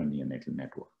 German neonatal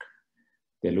network.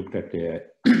 They looked at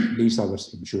LISA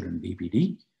versus Insure and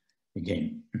BPD.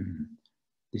 Again,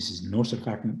 this is no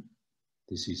surfactant.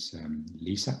 This is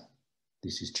LISA.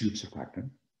 This is tube surfactant,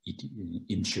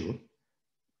 Insure.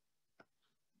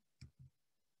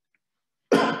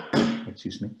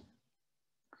 Excuse me.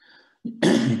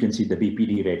 You can see the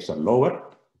BPD rates are lower,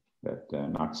 but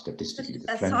not statistically.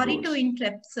 Sorry to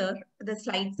interrupt, sir. The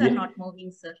slides are not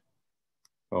moving, sir.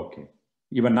 Okay.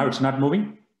 Even now it's not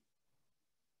moving?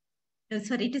 No,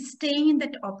 sir, it is staying in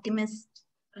that Optimus.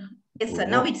 Yes, sir.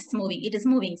 Now it's moving. It is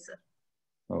moving, sir.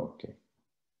 Okay.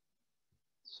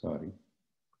 Sorry.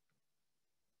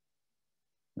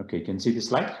 Okay, you can see the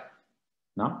slide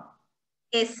now?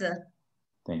 Yes, sir.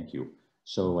 Thank you.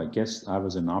 So I guess I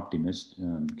was an optimist.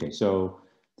 Okay, so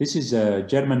this is a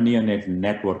German neonatal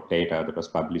network data that was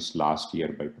published last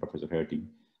year by Professor Herting.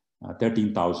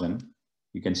 13,000.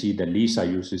 You can see the LISA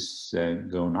use is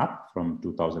going up from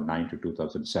 2009 to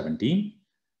 2017,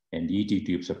 and ET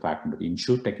tube surfactant, the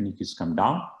Insure technique has come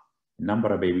down. The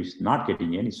number of babies not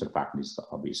getting any surfactant is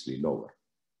obviously lower.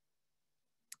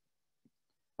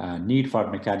 Need for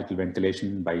mechanical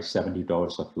ventilation by 72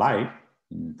 hours of life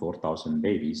in 4,000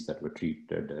 babies that were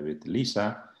treated with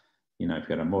LISA. If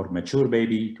you're a more mature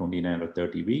baby, 29 or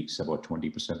 30 weeks, about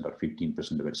 20% or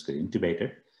 15% of it is still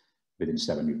intubated within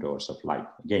 72 hours of life.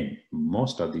 Again,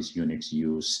 most of these units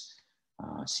use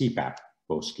CPAP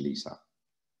post-LISA.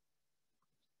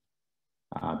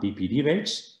 BPD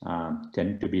rates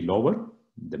tend to be lower.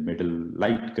 The middle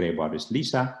light gray bar is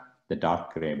LISA. The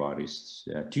dark gray bar is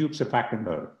tube surfactant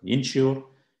or Insure.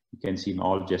 You can see in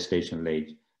all gestational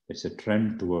age, there's a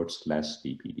trend towards less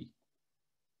BPD.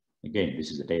 Again,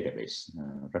 this is a database,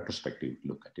 retrospective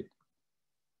look at it.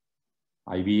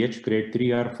 IVH grade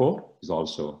 3 or 4 is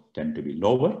also tend to be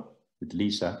lower with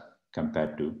LISA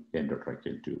compared to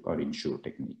endotracheal tube or Insure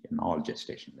technique in all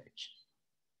gestational age.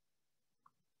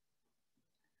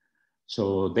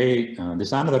 So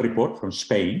there's another report from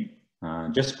Spain,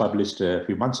 just published a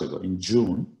few months ago in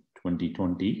June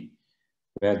 2020,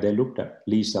 where they looked at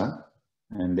Lisa,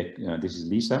 and this is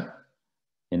Lisa,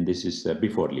 and this is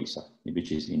before Lisa,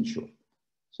 which is Insure.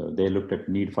 So they looked at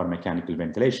need for mechanical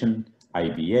ventilation,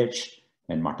 IBH,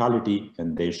 and mortality,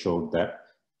 and they showed that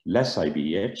less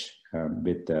IBH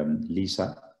with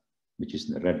Lisa, which is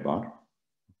the red bar,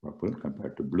 purple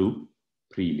compared to blue,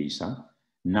 pre-Lisa.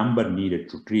 Number needed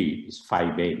to treat is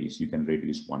 5 babies. You can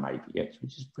reduce 1 IBH,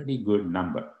 which is a pretty good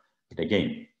number. But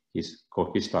again, is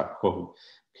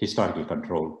historical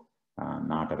control,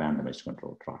 not a randomized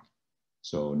control trial.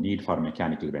 So need for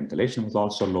mechanical ventilation was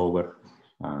also lower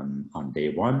on day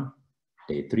 1,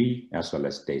 day 3, as well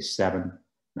as day 7.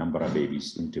 Number of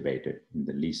babies intubated in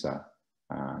the Lisa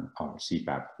or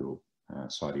CPAP group,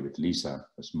 with Lisa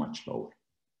was much lower.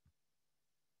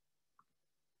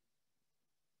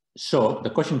 So the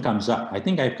question comes up, I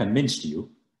think I've convinced you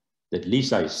that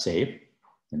Lisa is safe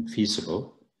and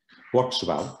feasible, works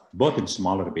well, both in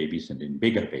smaller babies and in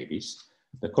bigger babies.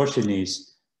 The question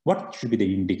is, what should be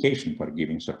the indication for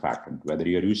giving surfactant, whether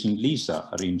you're using Lisa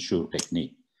or Insure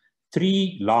technique?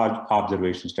 3 large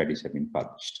observation studies have been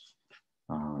published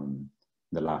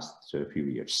the last few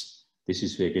years. This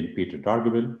is again Peter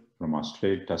Dargaville from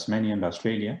Australia, Tasmania and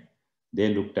Australia.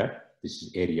 They looked at, this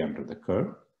is area under the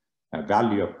curve. A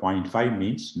value of 0.5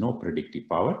 means no predictive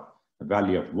power. A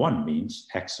value of 1 means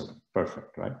excellent,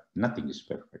 perfect, right? Nothing is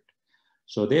perfect.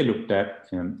 So they looked at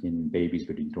in babies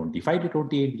between 25 to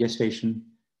 28 gestation,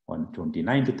 on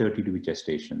 29 to 32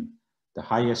 gestation, the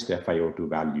highest FiO2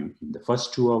 value in the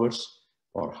first 2 hours,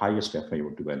 or highest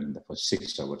FiO2 value in the first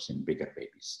 6 hours in bigger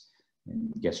babies.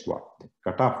 And guess what? The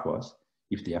cutoff was,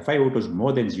 if the FiO2 is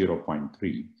more than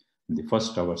 0.3 in the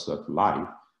first hours of life,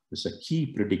 is a key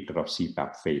predictor of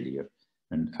CPAP failure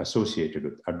and associated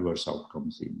with adverse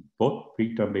outcomes in both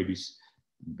preterm babies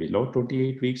below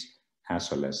 28 weeks as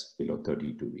well as below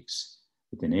 32 weeks,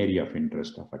 with an area of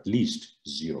interest of at least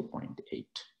 0.8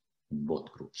 in both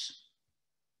groups,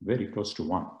 very close to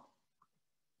 1.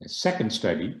 A second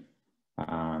study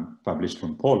published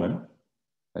from Poland,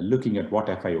 looking at what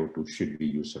FiO2 should be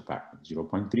used surfactant,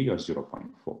 0.3 or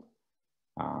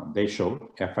 0.4. They showed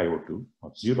FiO2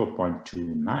 of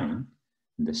 0.29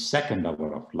 in the second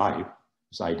hour of life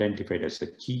was identified as a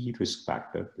key risk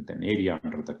factor with an area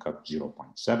under the curve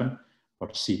 0.7 for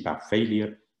CPAP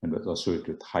failure, and was associated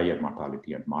with higher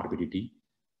mortality and morbidity,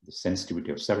 the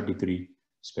sensitivity of 73,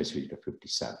 specificity of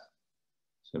 57.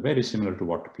 So very similar to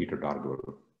what Peter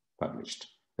Dargaville published.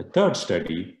 The third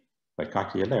study by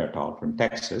Kakiela et al. From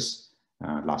Texas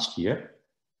last year,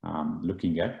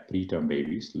 looking at preterm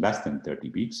babies less than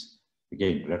 30 weeks.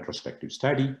 Again, retrospective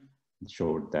study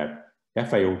showed that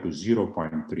FiO2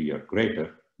 0.3 or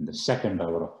greater in the second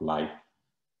hour of life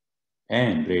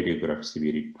and radiographic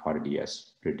severity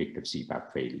RDS predicted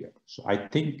CPAP failure. So I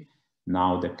think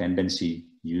now the tendency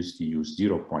used to use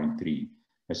 0.3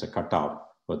 as a cutoff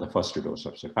for the first dose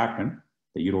of surfactant.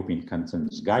 The European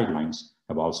consensus guidelines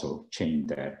have also changed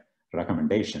their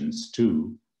recommendations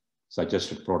to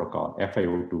suggested protocol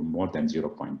FiO2 more than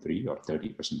 0.3 or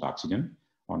 30% oxygen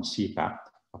on CPAP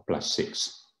of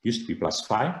 +6. Used to be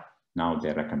 +5, now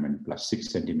they recommend +6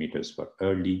 centimeters for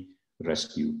early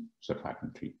rescue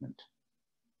surfactant treatment.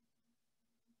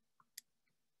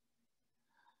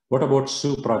 What about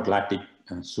supraglottic,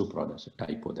 there's a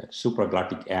typo there,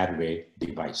 supraglottic airway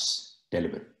device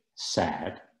delivery,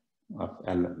 SAD, of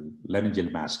laryngeal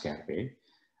mask airway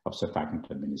of surfactant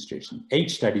administration.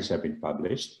 8 studies have been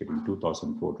published between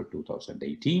 2004 to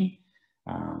 2018.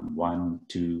 1,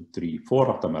 2, 3, 4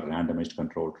 of them are randomized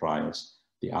controlled trials.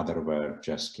 The other were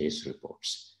just case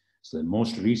reports. So the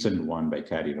most recent one by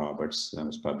Carrie Roberts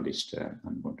was published.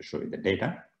 I'm going to show you the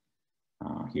data.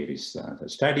 Here is the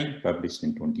study published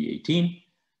in 2018.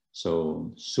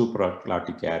 So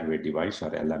supraglottic airway device, or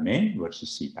LMA,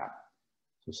 versus CPAP.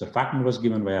 So surfactant was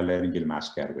given via laryngeal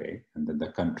mask airway, and then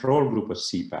the control group was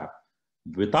CPAP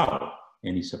without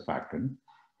any surfactant,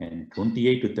 and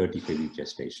 28 to 35 week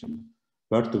gestation.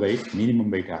 Birth weight, minimum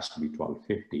weight has to be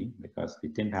 1250 because we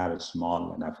didn't have a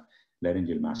small enough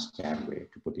laryngeal mask airway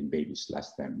to put in babies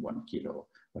less than 1 kilo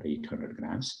or 800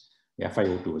 grams. The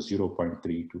FiO2 was 0.3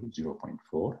 to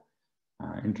 0.4.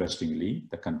 Interestingly,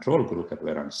 the control group that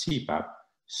were on CPAP,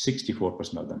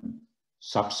 64% of them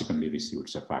subsequently received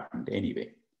surfactant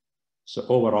anyway. So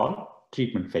overall,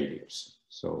 treatment failures.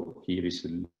 So here is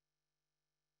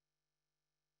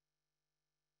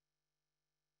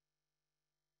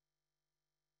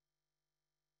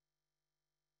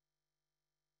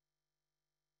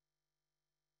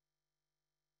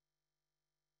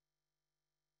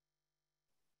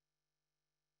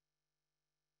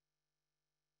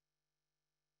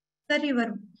Sir, you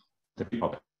were...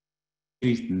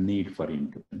 increased the need for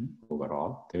intervention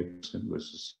overall, 30%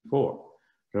 versus 4.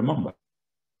 Remember,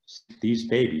 these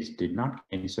babies did not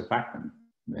get any surfactant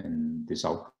when this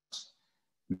outcome was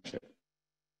measured.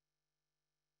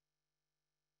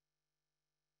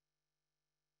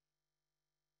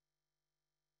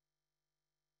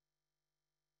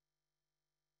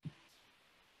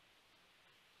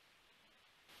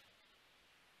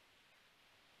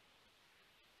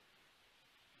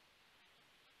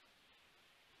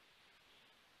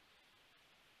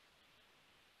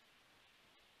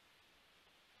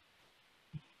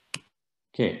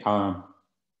 Okay,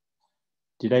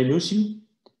 did I lose you?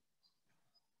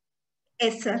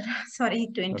 Yes, sir. Sorry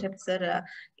to interrupt, sir.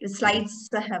 Your slides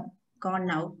have gone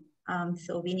now,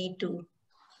 so we need to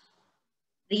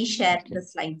reshare the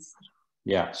slides.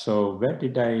 Yeah, so where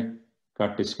did I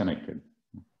got disconnected?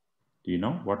 Do you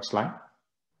know what slide?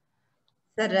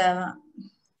 Sir,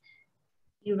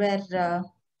 you were,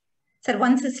 sir,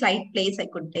 once the slide plays, I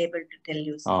could be able to tell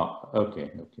you. Sir. Oh,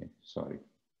 okay, okay, sorry.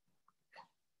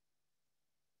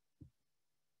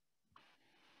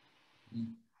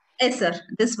 Yes, sir,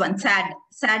 this one,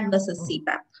 SAD versus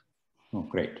CPAP. Oh,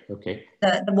 great, okay.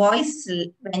 The voice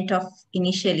went off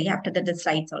initially, after that the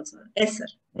slides also. Yes, sir,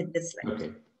 with this slide.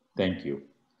 Okay, thank you.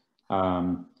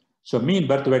 So mean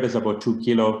birth weight is about 2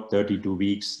 kilo, 32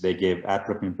 weeks. They gave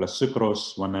atropine plus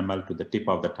sucrose, 1 ml to the tip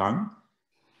of the tongue.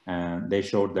 And they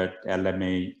showed that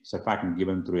LMA, surfactant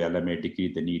given through LMA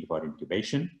decreased the need for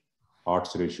intubation.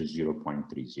 Odds ratio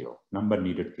 0.30. Number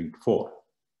needed to treat 4.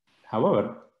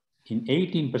 However, in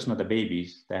 18% of the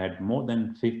babies, they had more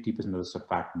than 50% of the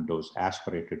surfactant dose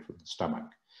aspirated from the stomach.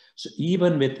 So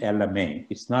even with LMA,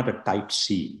 it's not a tight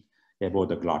seal above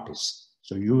the glottis.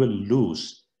 So you will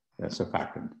lose the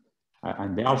surfactant.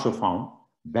 And they also found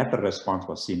better response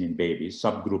was seen in babies,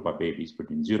 subgroup of babies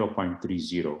between 0.30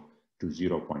 to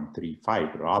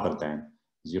 0.35 rather than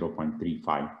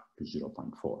 0.35 to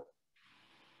 0.4.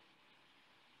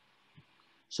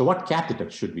 So what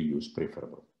catheter should we use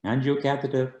preferable? Angio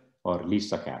catheter or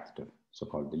Lisa catheter,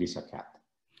 so-called the Lisa cath.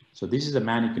 So this is a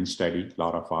mannequin study.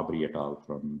 Laura Fabri et al.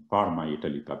 From Parma,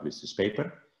 Italy published this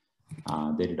paper.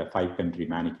 They did a 5-country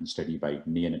mannequin study by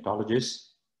neonatologists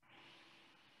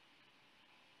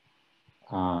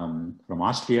from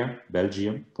Austria,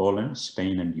 Belgium, Poland,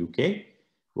 Spain, and UK.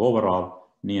 Overall,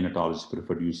 neonatologists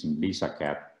preferred using Lisa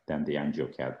cath than the angio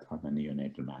cath on the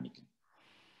neonatal mannequin.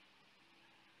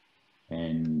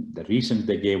 And the reasons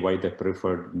they gave why they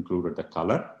preferred included the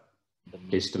color,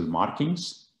 distal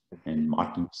markings, and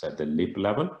markings at the lip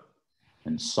level,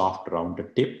 and soft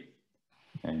rounded tip,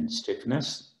 and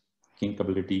stiffness,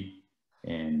 kinkability,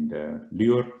 and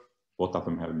lure. Both of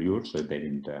them have lure, so they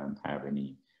didn't have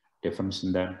any difference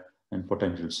in that. And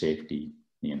potential safety,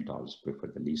 neonatologists prefer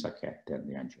the Lisa cath than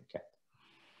the angio cath.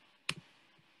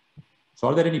 So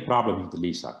are there any problems with the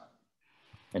Lisa?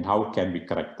 And how can we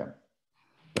correct them?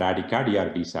 Bradycardia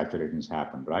or desaturations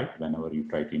happen, right? Whenever you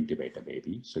try to intubate a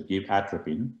baby. So give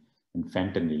atropine and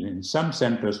fentanyl. In some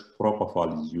centers,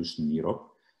 propofol is used in Europe.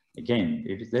 Again,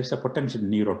 there's a potential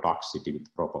neurotoxicity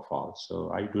with propofol.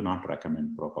 So I do not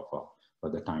recommend propofol for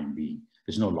the time being.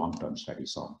 There's no long-term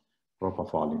studies on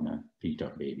propofol in a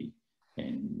preterm baby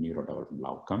and neurodevelopmental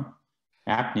outcome.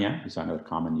 Apnea is another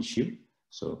common issue.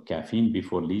 So caffeine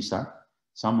before Lisa.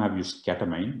 Some have used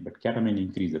ketamine, but ketamine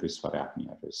increases the risk for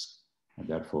apnea risk. And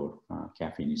therefore,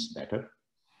 caffeine is better.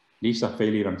 Lisa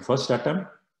failure on first attempt,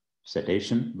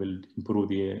 sedation will improve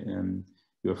the,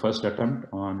 your first attempt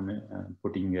on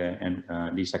putting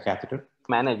a Lisa catheter.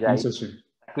 Manage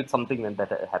with something when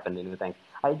that happened. Anyway, thanks.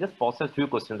 I just posed a few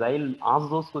questions. I'll ask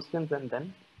those questions and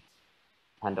then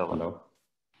hand over. Hello.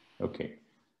 Okay.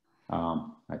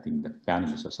 I think the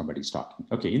panelists or somebody's talking.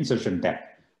 Okay, insertion depth.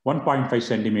 1.5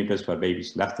 centimeters for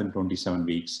babies less than 27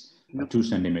 weeks, 2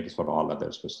 centimeters for all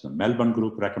others. This is the Melbourne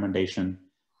group recommendation.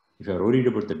 If you're worried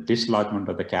about the dislodgement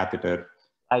of the catheter,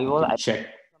 check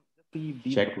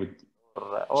with.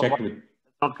 Let's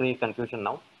not create confusion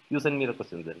now. You send me the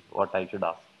questions then, what I should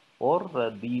ask. Or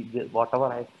whatever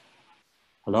I...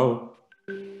 Hello?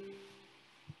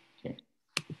 Okay.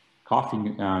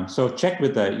 Coughing. So check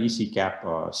with the EC cap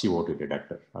or CO2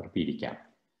 detector or PD cap.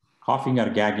 Coughing or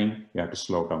gagging, you have to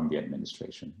slow down the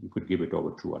administration. You could give it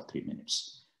over 2 or 3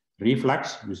 minutes.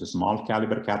 Reflux, use a small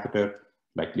caliber catheter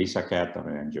like Lisa cath or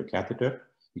an angio catheter.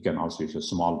 You can also use a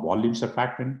small volume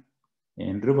surfactant.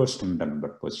 And reverse number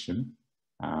position,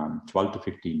 12 to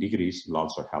 15 degrees will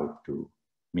also help to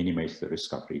minimize the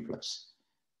risk of reflux.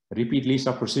 Repeat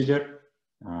Lisa procedure,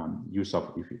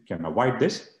 if you can avoid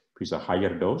this, use a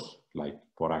higher dose like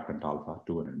poractant alpha,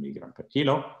 200 milligram per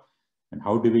kilo. And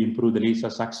how do we improve the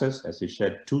Lisa success? As I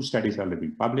said, 2 studies have already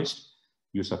been published.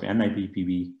 use of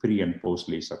NIPPV pre and post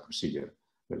LISA procedure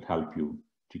will help you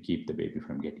to keep the baby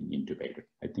from getting intubated.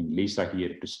 I think LISA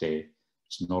here to stay.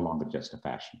 It's no longer just a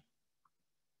fashion.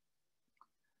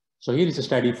 So here is a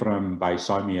study by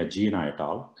Soumya Jeena et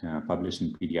al., published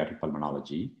in Pediatric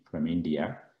Pulmonology from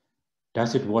India.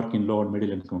 Does it work in low and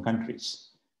middle income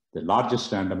countries? The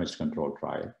largest randomized control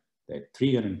trial. There are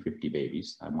 350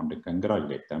 babies. I want to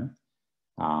congratulate them.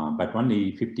 But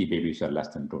only 50 babies are less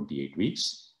than 28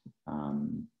 weeks.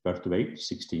 Birth weight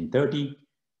 1630,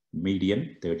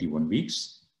 median 31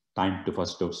 weeks. Time to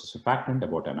first dose of surfactant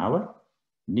about an hour.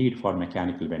 Need for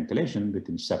mechanical ventilation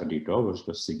within 72 hours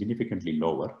was significantly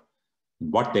lower.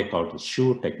 What they call the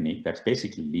SURE technique, that's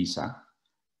basically LISA,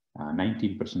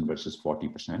 19% versus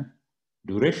 40%.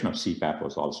 Duration of CPAP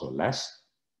was also less.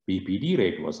 BPD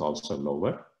rate was also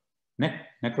lower.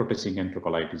 Necrotizing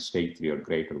enterocolitis stage 3 or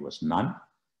greater was none,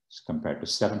 compared to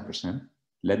 7%.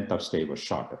 Length of stay was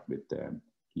shorter with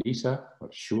LISA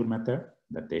or SURE method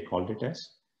that they called it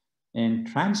as. And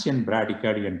transient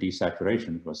bradycardia and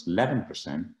desaturation was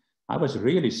 11%. I was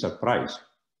really surprised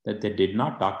that they did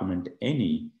not document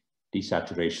any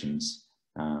desaturations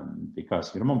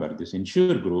because remember this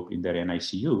Insure group in their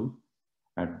NICU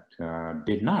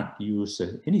did not use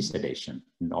any sedation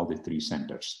in all the 3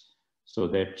 centers. So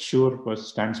that SURE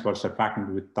stands for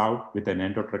surfactant without an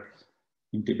endotracheal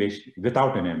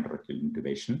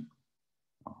intubation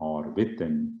or with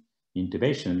an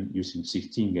intubation using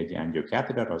 16-gauge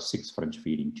angiocatheter or 6 French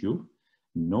feeding tube.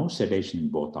 No sedation in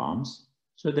both arms.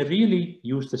 So they really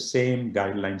used the same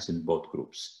guidelines in both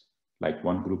groups. Like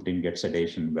one group didn't get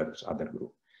sedation whereas other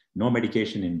group. No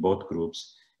medication in both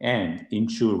groups, and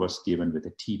Insure was given with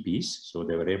a T-piece, so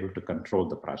they were able to control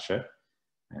the pressure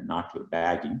and not with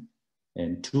bagging.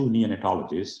 And 2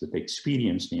 neonatologists, with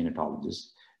experienced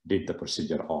neonatologists, did the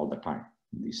procedure all the time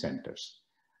in these centers.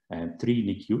 And 3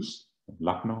 NICUs,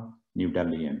 Lucknow, New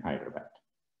Delhi, and Hyderabad.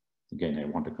 Again, I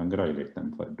want to congratulate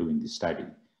them for doing this study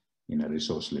in a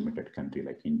resource-limited country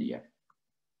like India.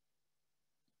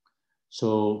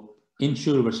 So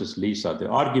Insure versus LISA, the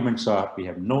arguments are we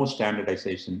have no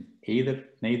standardization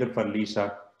neither for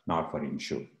LISA nor for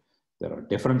Insure. There are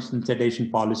differences in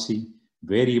sedation policy,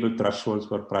 variable thresholds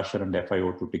for pressure and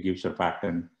FiO2 to give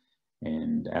surfactant.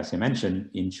 And as I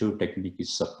mentioned, Insure technique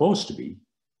is supposed to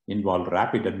involve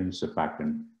rapid administered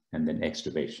surfactant and then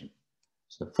extubation.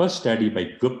 So the first study by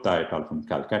Gupta et al. From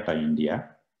Calcutta,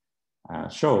 India,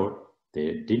 showed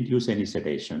they didn't use any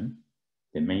sedation.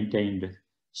 They maintained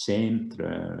same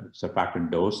surfactant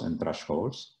dose and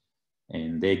thresholds,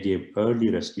 and they gave early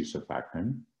rescue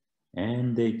surfactant,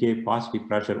 and they gave positive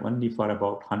pressure only for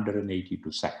about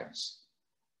 182 seconds.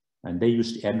 And they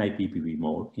used NIPPV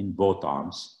mode in both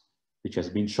arms, which has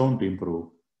been shown to improve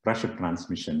pressure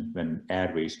transmission when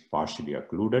airways partially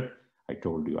occluded. I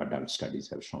told you adult studies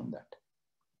have shown that.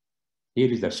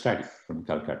 Here is the study from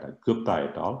Calcutta, Gupta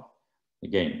et al.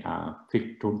 Again,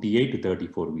 28 to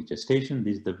 34 week gestation.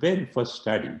 This is the very first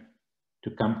study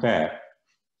to compare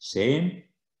same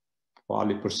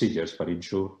procedures for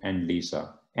Insure and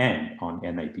LISA and on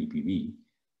NIPPV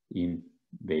in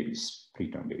babies,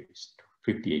 preterm babies.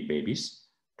 58 babies,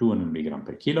 200 milligram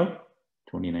per kilo.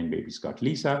 29 babies got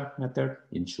LISA method.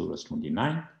 Insure was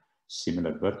 29.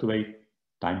 Similar birth weight.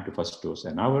 Time to first dose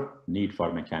an hour. Need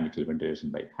for mechanical ventilation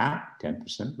by half,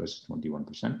 10% versus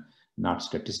 21%. Not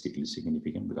statistically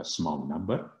significant because small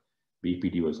number.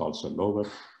 BPD was also lower,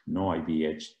 no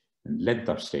IVH, and length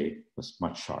of stay was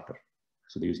much shorter.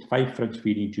 So they used 5 French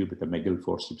feeding tube with a McGill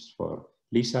forceps for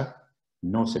LISA,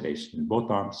 no sedation in both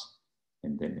arms,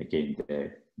 and then again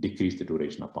they decreased the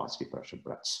duration of positive pressure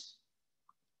breaths.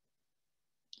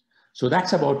 So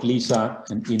that's about LISA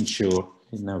and Insure.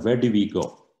 And now where do we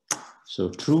go? So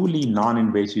truly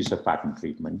non-invasive surfactant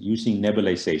treatment using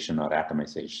nebulization or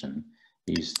atomization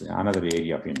is another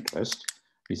area of interest.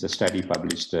 It's a study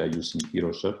published using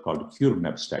HeroSurf called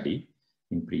CureNeb study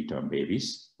in preterm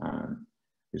babies.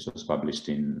 This was published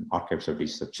in Archives of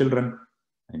Disease of Children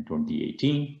in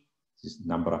 2018. This is the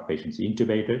number of patients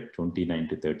intubated, 29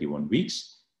 to 31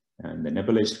 weeks. And the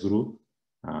nebulized group,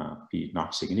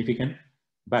 not significant,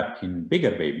 but in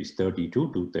bigger babies,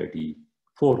 32 to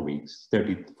 34 weeks,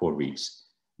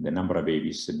 the number of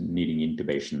babies needing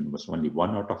intubation was only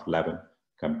 1 out of 11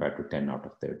 compared to 10 out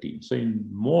of 13. So in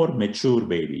more mature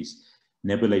babies,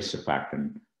 nebulized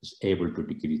surfactant is able to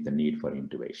decrease the need for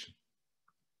intubation.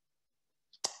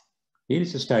 Here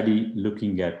is a study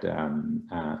looking at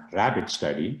a rabbit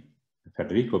study.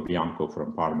 Federico Bianco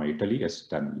from Parma, Italy has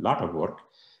done a lot of work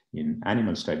in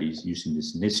animal studies using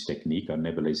this NIST technique or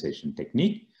nebulization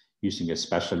technique, using a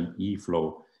special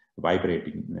E-flow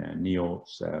vibrating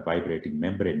vibrating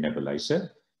membrane nebulizer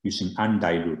using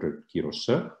undiluted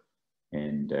Curosur,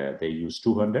 and they used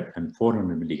 200 and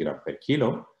 400 milligram per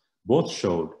kilo. Both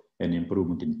showed an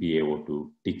improvement in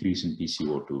PaO2, decrease in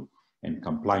PCO2, and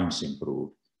compliance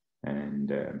improved,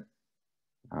 and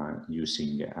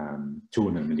using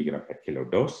 200 milligram per kilo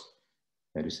dose.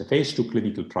 There is a phase 2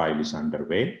 clinical trial is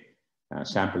underway.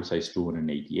 Sample size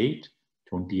 288,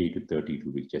 28 to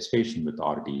 32 week gestation with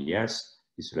RDS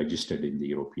is registered in the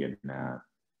European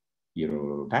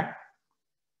Eurodac,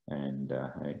 and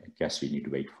I guess we need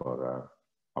to wait for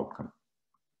outcome.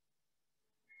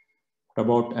 What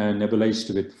about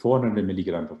nebulized with 400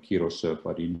 milligram of Curosur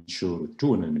for Insure with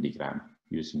 200 milligram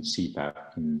using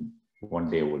CPAP in 1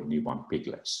 day old newborn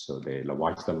piglets? So they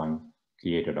watched the lung,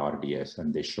 created RDS,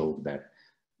 and they showed that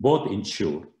both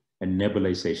Insure and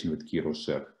nebulization with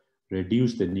Curosur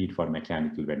reduced the need for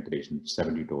mechanical ventilation at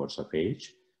 72 hours of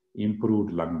age,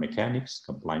 improved lung mechanics,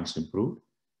 compliance improved,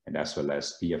 and as well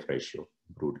as PF ratio,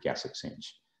 improved gas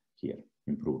exchange here,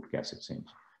 improved gas exchange.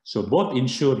 So both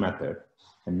Insure method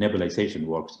and nebulization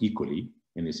works equally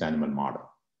in this animal model.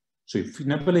 So if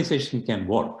nebulization can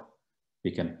work,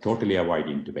 we can totally avoid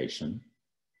intubation.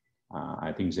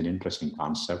 I think it's an interesting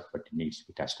concept, but it needs to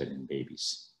be tested in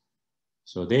babies.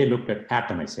 So they looked at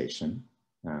atomization,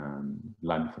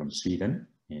 Lund from Sweden,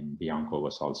 and Bianco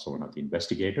was also one of the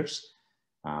investigators.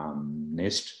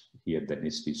 NIST, here the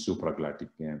NIST is supraglottic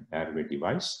airway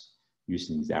device,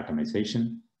 using this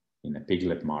atomization in a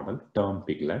piglet model, term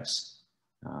piglets.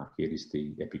 Here is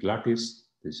the epiglottis.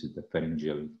 This is the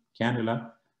pharyngeal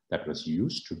cannula that was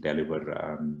used to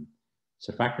deliver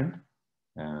surfactant,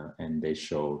 and they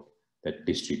showed that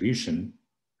distribution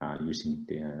using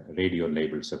the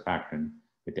radio-labeled surfactant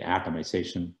with the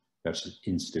atomization versus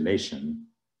instillation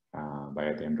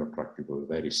via the endotracheal were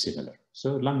very similar.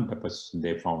 So lung deposition,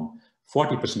 they found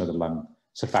 40% of the lung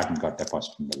surfactant got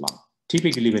deposited in the lung.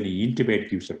 Typically, when you intubate,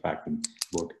 give surfactant,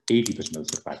 about 80% of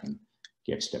the surfactant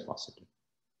gets deposited.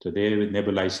 So they were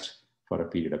nebulized for a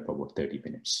period of about 30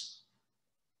 minutes.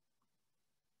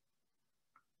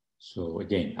 So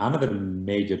again, another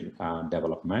major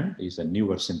development is a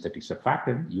newer synthetic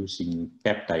surfactant using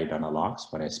peptide analogs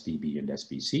for SPB and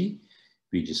SPC.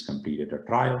 We just completed a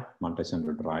trial,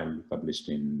 multi-center trial published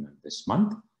in this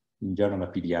month in Journal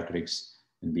of Pediatrics,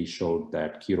 and we showed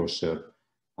that Curosur,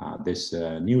 this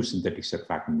new synthetic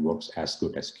surfactant works as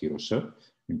good as Curosur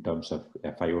in terms of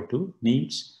FiO2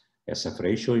 needs, SF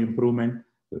ratio improvement,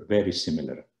 were very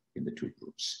similar in the two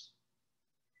groups.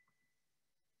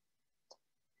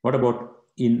 What about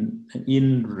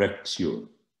in recture?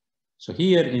 So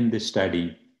here in this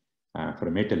study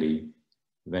from Italy,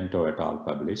 Vento et al.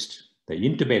 Published, they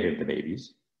intubated the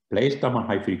babies, placed them on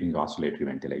high-frequency oscillatory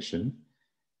ventilation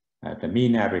at a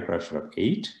mean airway pressure of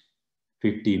 8,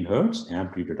 15 hertz,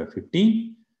 amplitude of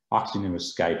 15, oxygen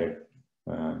was guided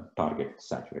target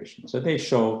saturation. So they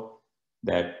show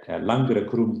that lung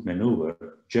recruitment maneuver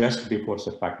just before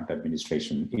surfactant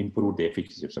administration improved the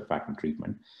efficacy of surfactant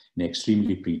treatment in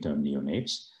extremely preterm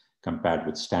neonates compared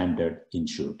with standard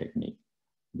Insure technique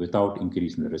without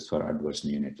increasing the risk for adverse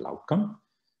neonatal outcome.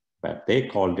 But they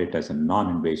called it as a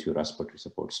non-invasive respiratory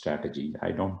support strategy.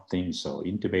 I don't think so.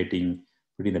 Intubating,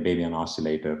 putting the baby on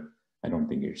oscillator, I don't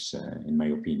think it's, in my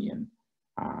opinion,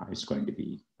 it's going to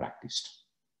be practiced.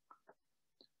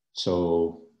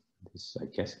 So this, I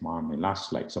guess, my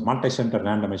last slide. So multi-center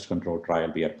randomized control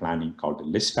trial we are planning called the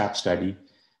LISPAP study.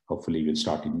 Hopefully we'll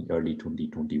start in early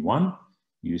 2021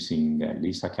 using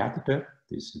LISA catheter.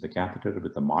 This is the catheter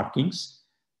with the markings,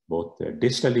 both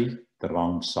distally, the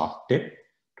round soft tip,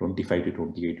 25 to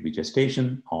 28 week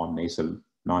gestation on nasal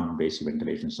non-invasive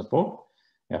ventilation support,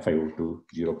 FiO2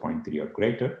 0.3 or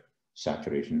greater,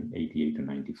 saturation 88 to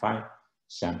 95,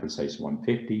 sample size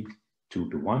 150, 2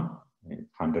 to 1,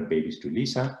 100 babies to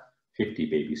LISA, 50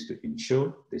 babies to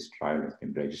Insure. This trial has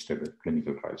been registered with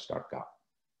clinicaltrials.gov.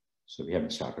 So we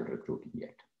haven't started recruiting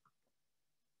yet.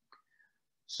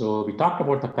 So we talked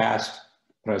about the past,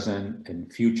 present,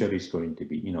 and future is going to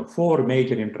be, 4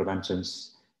 major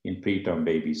interventions in preterm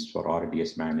babies for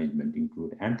RDS management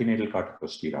include antenatal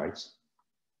corticosteroids,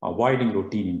 avoiding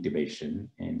routine intubation,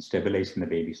 and stabilizing the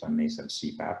babies on nasal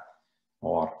CPAP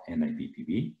or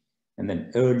NIPPV, and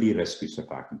then early rescue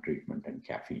surfactant treatment and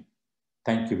caffeine.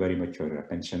 Thank you very much for your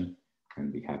attention,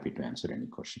 and be happy to answer any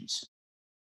questions.